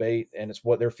incredible bait, and it's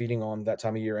what they're feeding on that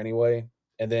time of year anyway.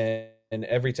 And then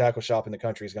every tackle shop in the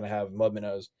country is going to have mud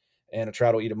minnows, and a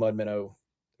trout will eat a mud minnow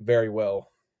very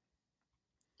well.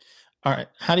 all right,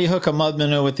 how do you hook a mud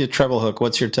minnow with your treble hook?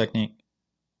 What's your technique?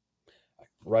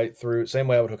 Right through, same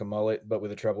way I would hook a mullet, but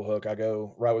with a treble hook. I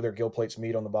go right where their gill plates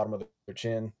meet on the bottom of their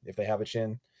chin, if they have a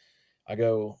chin. I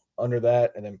go under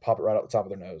that and then pop it right out the top of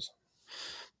their nose.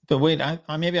 But wait,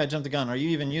 maybe I jumped the gun. Are you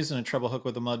even using a treble hook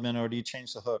with a mud minnow, or do you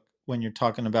change the hook when you're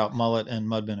talking about mullet and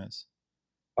mud minnows?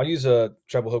 I use a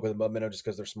treble hook with a mud minnow just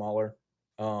because they're smaller.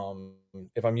 Um,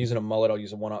 if I'm using a mullet, I'll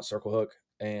use a 1/0 circle hook,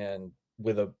 and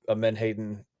with a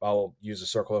menhaden, I'll use a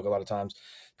circle hook a lot of times.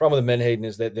 Problem with the menhaden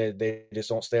is that they just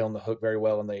don't stay on the hook very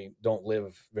well, and they don't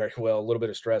live very well. A little bit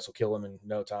of stress will kill them in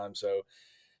no time. So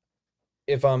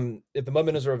if the mud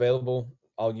minnows are available,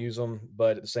 I'll use them.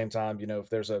 But at the same time,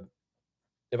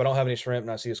 if I don't have any shrimp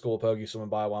and I see a school of pogie swimming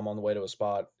by while I'm on the way to a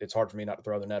spot, it's hard for me not to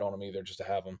throw the net on them either, just to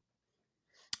have them.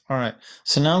 All right.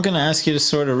 So now I'm going to ask you to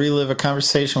sort of relive a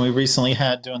conversation we recently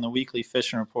had doing the weekly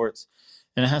fishing reports,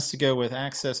 and it has to go with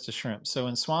access to shrimp. So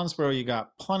in Swansboro, you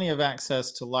got plenty of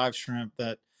access to live shrimp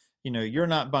that, you're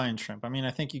not buying shrimp. I mean,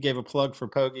 I think you gave a plug for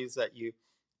pogies that you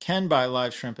can buy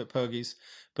live shrimp at pogies,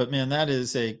 but man, that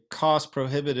is a cost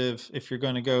prohibitive if you're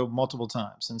going to go multiple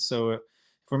times. And so if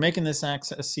we're making this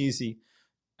access easy,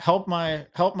 help my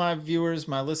viewers,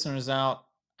 my listeners out.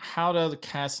 How to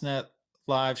cast net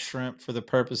live shrimp for the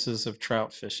purposes of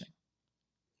trout fishing?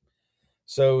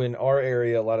 So in our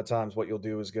area, a lot of times what you'll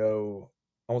do is go,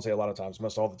 I won't say a lot of times,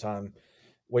 most all the time,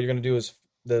 what you're going to do is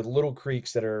the little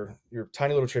creeks that are your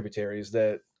tiny little tributaries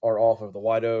that are off of the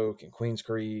White Oak and Queens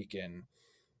Creek and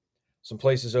some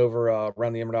places over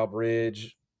around the Emmerdale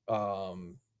Bridge,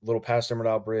 little past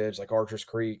Emmerdale Bridge, like Archer's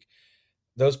Creek.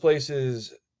 Those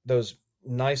places, those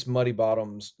nice muddy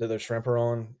bottoms that the shrimp are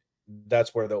on,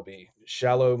 that's where they'll be.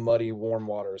 Shallow, muddy, warm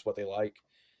water is what they like.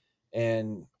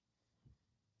 And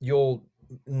you'll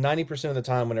 90% of the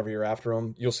time, whenever you're after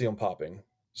them, you'll see them popping.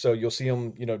 So you'll see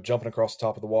them, jumping across the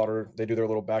top of the water. They do their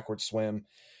little backward swim.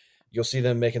 You'll see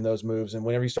them making those moves. And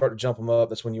whenever you start to jump them up,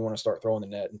 that's when you want to start throwing the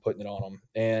net and putting it on them.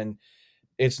 And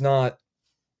it's not,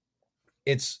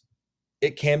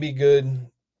 it can be good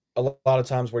a lot of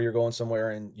times where you're going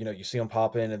somewhere and, you see them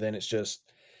pop in, and then it's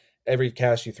just every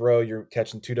cast you throw, you're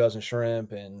catching 2 dozen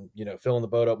shrimp and, filling the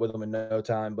boat up with them in no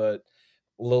time. But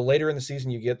little later in the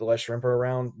season you get, the less shrimp are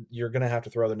around, you're going to have to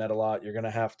throw the net a lot. You're going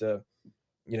to have to,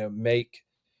 make,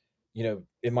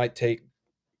 it might take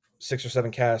 6 or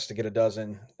 7 casts to get a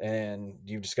dozen, and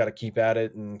you just got to keep at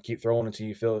it and keep throwing until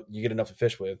you feel you get enough to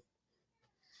fish with.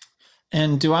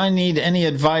 And do I need any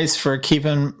advice for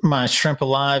keeping my shrimp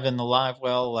alive in the live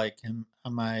well? Like, can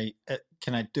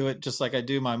I do it just like I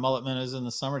do my mullet minnows in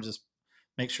the summer? Just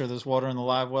make sure there's water in the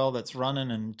live well that's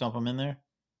running and dump them in there?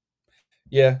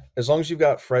 Yeah, as long as you've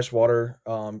got fresh water,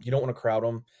 you don't want to crowd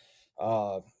them.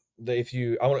 Uh, if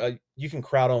you, I want, you can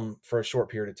crowd them for a short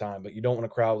period of time, but you don't want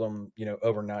to crowd them,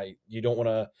 overnight. You don't want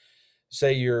to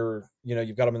say you've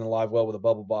got them in the live well with a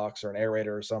bubble box or an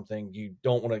aerator or something. You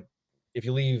don't want to, if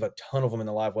you leave a ton of them in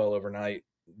the live well overnight,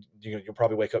 you'll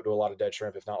probably wake up to a lot of dead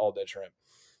shrimp, if not all dead shrimp.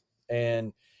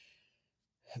 And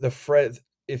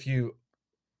if you,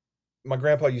 my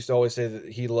grandpa used to always say that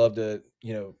he loved to,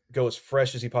 go as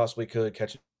fresh as he possibly could,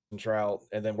 catch trout,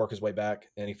 and then work his way back.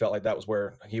 And he felt like that was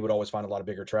where he would always find a lot of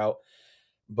bigger trout.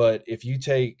 But if you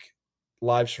take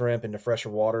live shrimp into fresher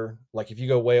water, like if you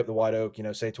go way up the White Oak,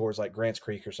 say towards like Grants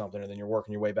Creek or something, and then you're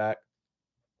working your way back,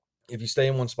 if you stay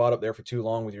in one spot up there for too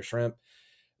long with your shrimp,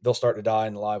 they'll start to die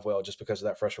in the live well just because of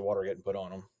that fresher water getting put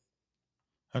on them.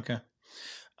 Okay.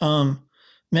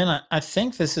 Man, I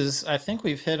think I think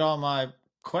we've hit all my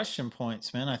question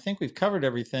points, man. I think we've covered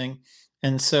everything.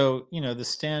 And so, the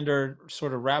standard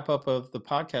sort of wrap up of the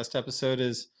podcast episode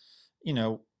is,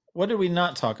 what did we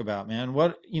not talk about, man?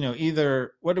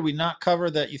 Either what did we not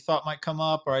cover that you thought might come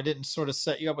up, or I didn't sort of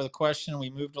set you up with a question, we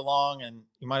moved along and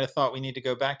you might have thought we need to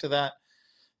go back to that,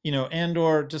 and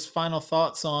or just final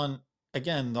thoughts on,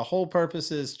 again, the whole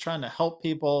purpose is trying to help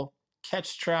people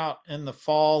catch trout in the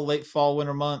fall, late fall,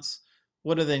 winter months.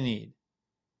 What do they need?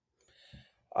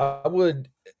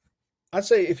 I'd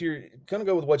say if you're going to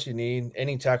go with what you need,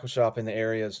 any tackle shop in the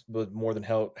area is more than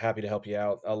happy to help you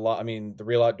out. A lot. I mean, the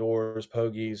Real Outdoors,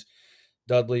 Pogies,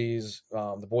 Dudley's,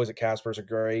 the boys at Casper's are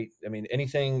great. I mean,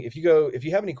 anything. If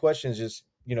you have any questions, just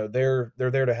they're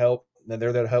there to help. And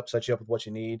they're there to help set you up with what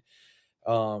you need.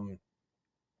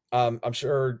 I'm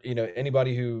sure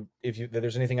anybody who, if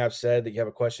there's anything I've said that you have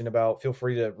a question about, feel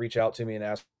free to reach out to me and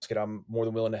ask it. I'm more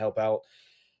than willing to help out.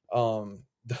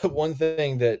 The one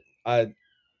thing that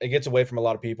it gets away from a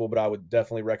lot of people, but I would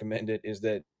definitely recommend it, is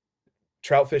that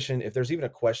trout fishing, if there's even a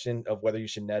question of whether you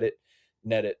should net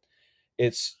it.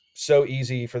 It's so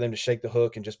easy for them to shake the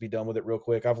hook and just be done with it real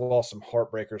quick. I've lost some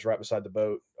heartbreakers right beside the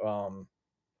boat,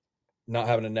 not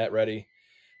having a net ready,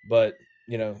 but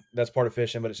that's part of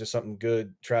fishing, but it's just something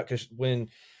good. Trout, because when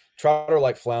trout are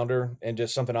like flounder, and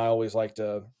just something I always like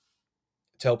to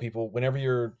tell people,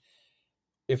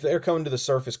 if they're coming to the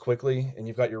surface quickly and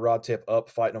you've got your rod tip up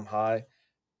fighting them high,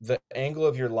 the angle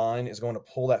of your line is going to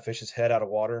pull that fish's head out of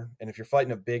water. And if you're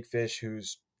fighting a big fish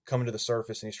who's coming to the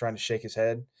surface and he's trying to shake his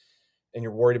head and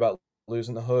you're worried about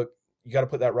losing the hook, you got to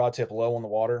put that rod tip low on the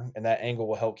water, and that angle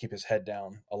will help keep his head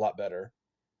down a lot better.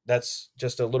 That's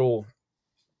just a little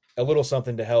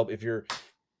something to help if you're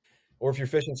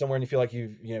fishing somewhere and you feel like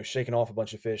you've shaken off a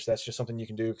bunch of fish. That's just something you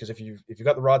can do, because if you've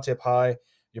got the rod tip high,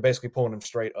 you're basically pulling him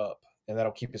straight up, and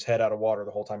that'll keep his head out of water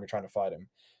the whole time you're trying to fight him.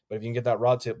 But if you can get that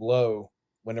rod tip low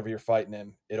whenever you're fighting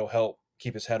him, it'll help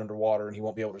keep his head underwater, and he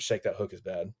won't be able to shake that hook as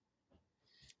bad.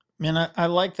 Man, I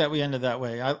like that we ended that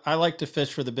way. I like to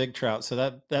fish for the big trout, so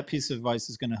that piece of advice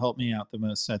is going to help me out the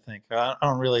most, I think. I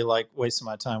don't really like wasting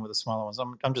my time with the smaller ones.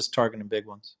 I'm just targeting big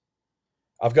ones.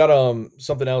 I've got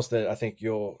something else that I think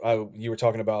you were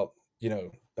talking about,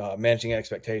 managing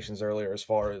expectations earlier, as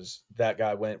far as that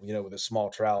guy went, with a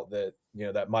small trout that,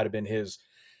 that might have been his,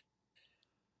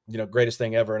 greatest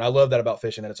thing ever. And I love that about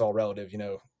fishing, that it's all relative.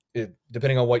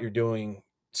 Depending on what you're doing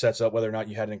sets up whether or not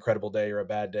you had an incredible day or a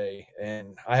bad day.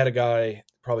 And I had a guy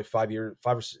probably it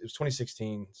was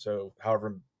 2016. So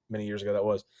however many years ago that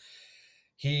was,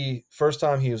 first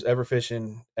time he was ever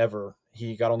fishing ever,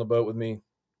 he got on the boat with me.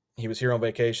 He was here on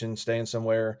vacation, staying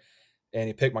somewhere, and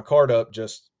he picked my card up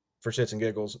just for shits and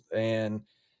giggles. And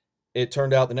it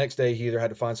turned out the next day he either had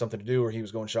to find something to do or he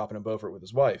was going shopping in Beaufort with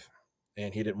his wife.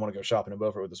 And he didn't want to go shopping in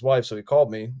Beaufort with his wife, so he called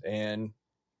me, and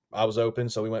I was open,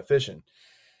 so we went fishing.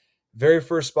 Very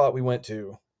first spot we went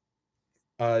to,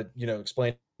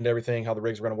 explained everything, how the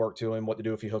rigs were going to work to him, what to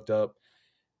do if he hooked up.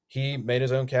 He made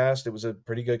his own cast. It was a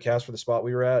pretty good cast for the spot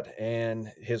we were at, and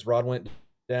his rod went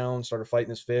down, started fighting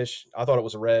this fish. I thought it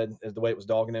was a red, as the way it was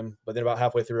dogging him, but then about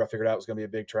halfway through I figured out it was going to be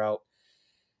a big trout.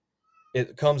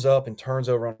 It comes up and turns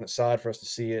over on its side for us to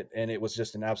see it, and it was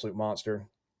just an absolute monster.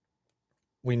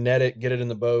 We net it, get it in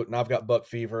the boat, and I've got buck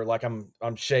fever. Like I'm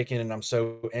shaking and I'm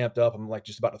so amped up, I'm like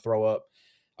just about to throw up.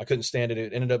 I couldn't stand it.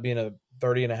 It ended up being a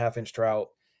 30.5-inch trout,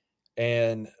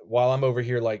 And while I'm over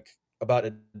here like about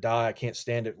to die, I can't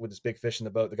stand it with this big fish in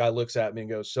the boat. The guy looks at me and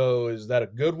goes, "So is that a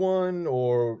good one?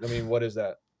 Or, I mean, what is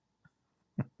that?"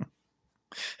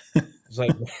 It's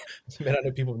like, man, I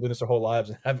know people have been doing this their whole lives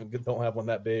and don't have one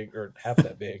that big or half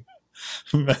that big.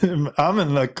 I'm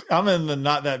in the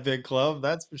not that big club,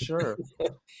 that's for sure.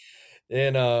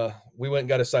 And we went and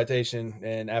got a citation,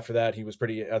 and after that, he was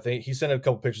pretty. I think he sent a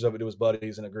couple pictures of it to his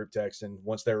buddies in a group text, and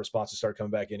once their responses started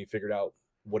coming back in, he figured out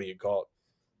what he had caught.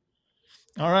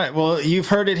 All right, well, you've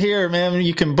heard it here, man.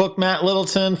 You can book Matt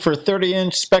Littleton for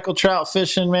 30-inch speckled trout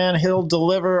fishing, man. He'll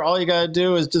deliver. All you got to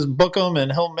do is just book him,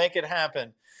 and he'll make it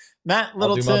happen. Matt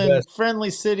Littleton,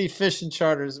 Friendly City Fishing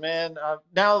Charters, man.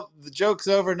 Now the joke's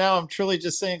over. Now I'm truly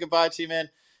just saying goodbye to you, man.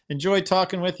 Enjoy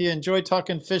talking with you. Enjoy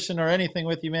talking fishing or anything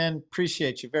with you, man.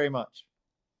 Appreciate you very much.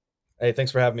 Hey,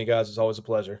 thanks for having me, guys. It's always a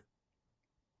pleasure.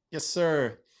 Yes,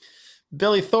 sir.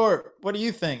 Billy Thorpe, what do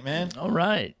you think, man? All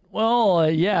right.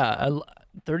 Well, yeah,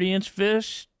 30-inch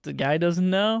fish, the guy doesn't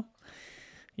know.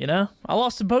 You know, I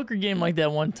lost a poker game like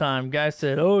that one time. Guy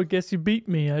said, "Oh, I guess you beat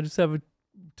me. I just have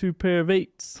 2 pair of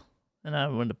 8s." And I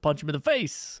went to punch him in the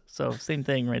face. So same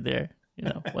thing right there. You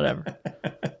know, whatever.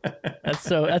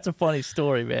 That's a funny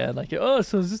story, man. Like, oh,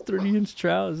 so is this 30-inch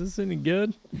trout? Is this any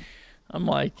good? I'm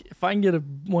like, if I can get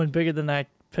one bigger than that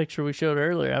picture we showed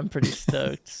earlier, I'm pretty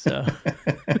stoked. So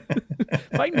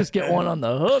if I can just get one on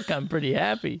the hook, I'm pretty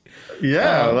happy.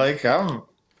 Yeah,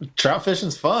 trout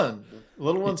fishing's fun.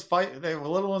 Little ones fight.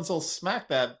 Little ones will smack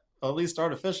that, at least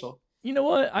artificial. You know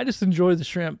what? I just enjoy the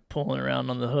shrimp pulling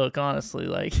around on the hook, honestly.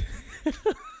 Like,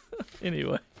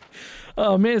 anyway.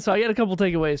 Oh, man, so I got a couple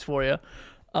takeaways for you.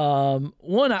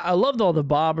 One, I loved all the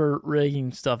bobber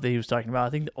rigging stuff that he was talking about. I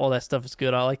think all that stuff is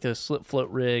good. I like those slip float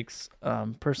rigs.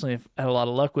 Personally, I've had a lot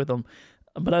of luck with them.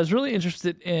 But I was really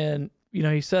interested in, you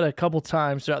know, he said a couple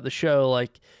times throughout the show,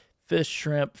 like, fish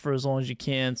shrimp for as long as you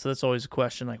can. So that's always a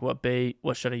question, like, what bait,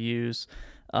 what should I use?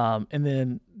 And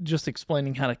then just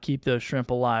explaining how to keep those shrimp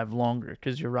alive longer,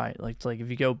 because you're right. Like, it's like if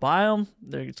you go buy them,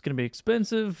 it's going to be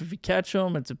expensive. If you catch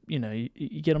them, you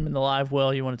get them in the live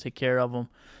well. You want to take care of them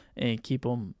and keep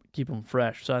them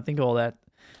fresh. So I think all that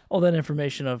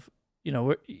information of, you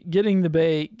know, getting the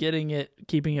bait,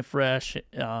 keeping it fresh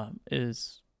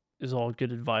is all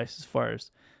good advice as far as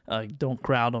don't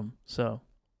crowd them. So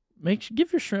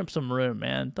give your shrimp some room,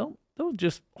 man. Don't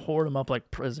just hoard them up like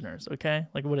prisoners, okay?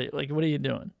 Like what are you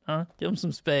doing, huh? Give them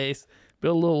some space.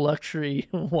 Build a little luxury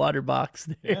water box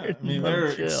there. Yeah, I mean,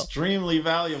 they're extremely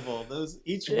valuable.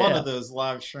 Each one of those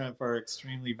live shrimp are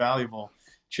extremely valuable.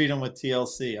 Treat them with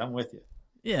TLC. I'm with you.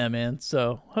 Yeah, man.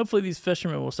 So hopefully these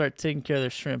fishermen will start taking care of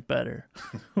their shrimp better.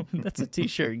 That's a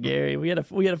T-shirt, Gary. We gotta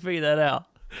figure that out.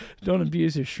 Don't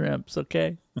abuse your shrimps,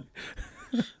 okay?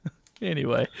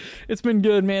 Anyway, it's been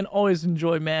good, man. Always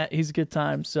enjoy Matt. He's a good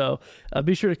time. So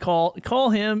be sure to call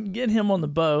him, get him on the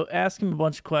boat, ask him a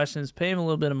bunch of questions, pay him a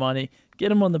little bit of money,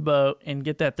 get him on the boat, and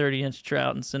get that 30-inch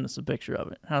trout and send us a picture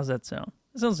of it. How's that sound?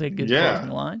 That sounds like a good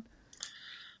closing line.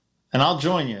 And I'll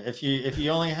join you. If you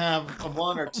only have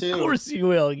one or two. Of course you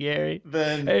will, Gary.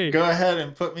 Then go ahead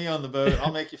and put me on the boat.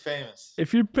 I'll make you famous.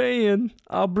 If you're paying,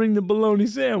 I'll bring the bologna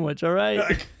sandwich, all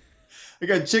right? I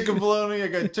got chicken bologna, I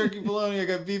got turkey bologna, I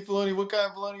got beef bologna. What kind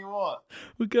of bologna you want?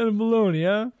 What kind of bologna,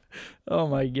 huh? Oh,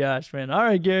 my gosh, man. All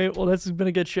right, Gary. Well, that's been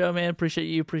a good show, man. Appreciate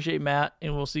you. Appreciate Matt.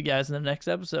 And we'll see you guys in the next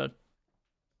episode.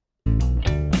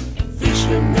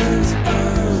 Fisherman.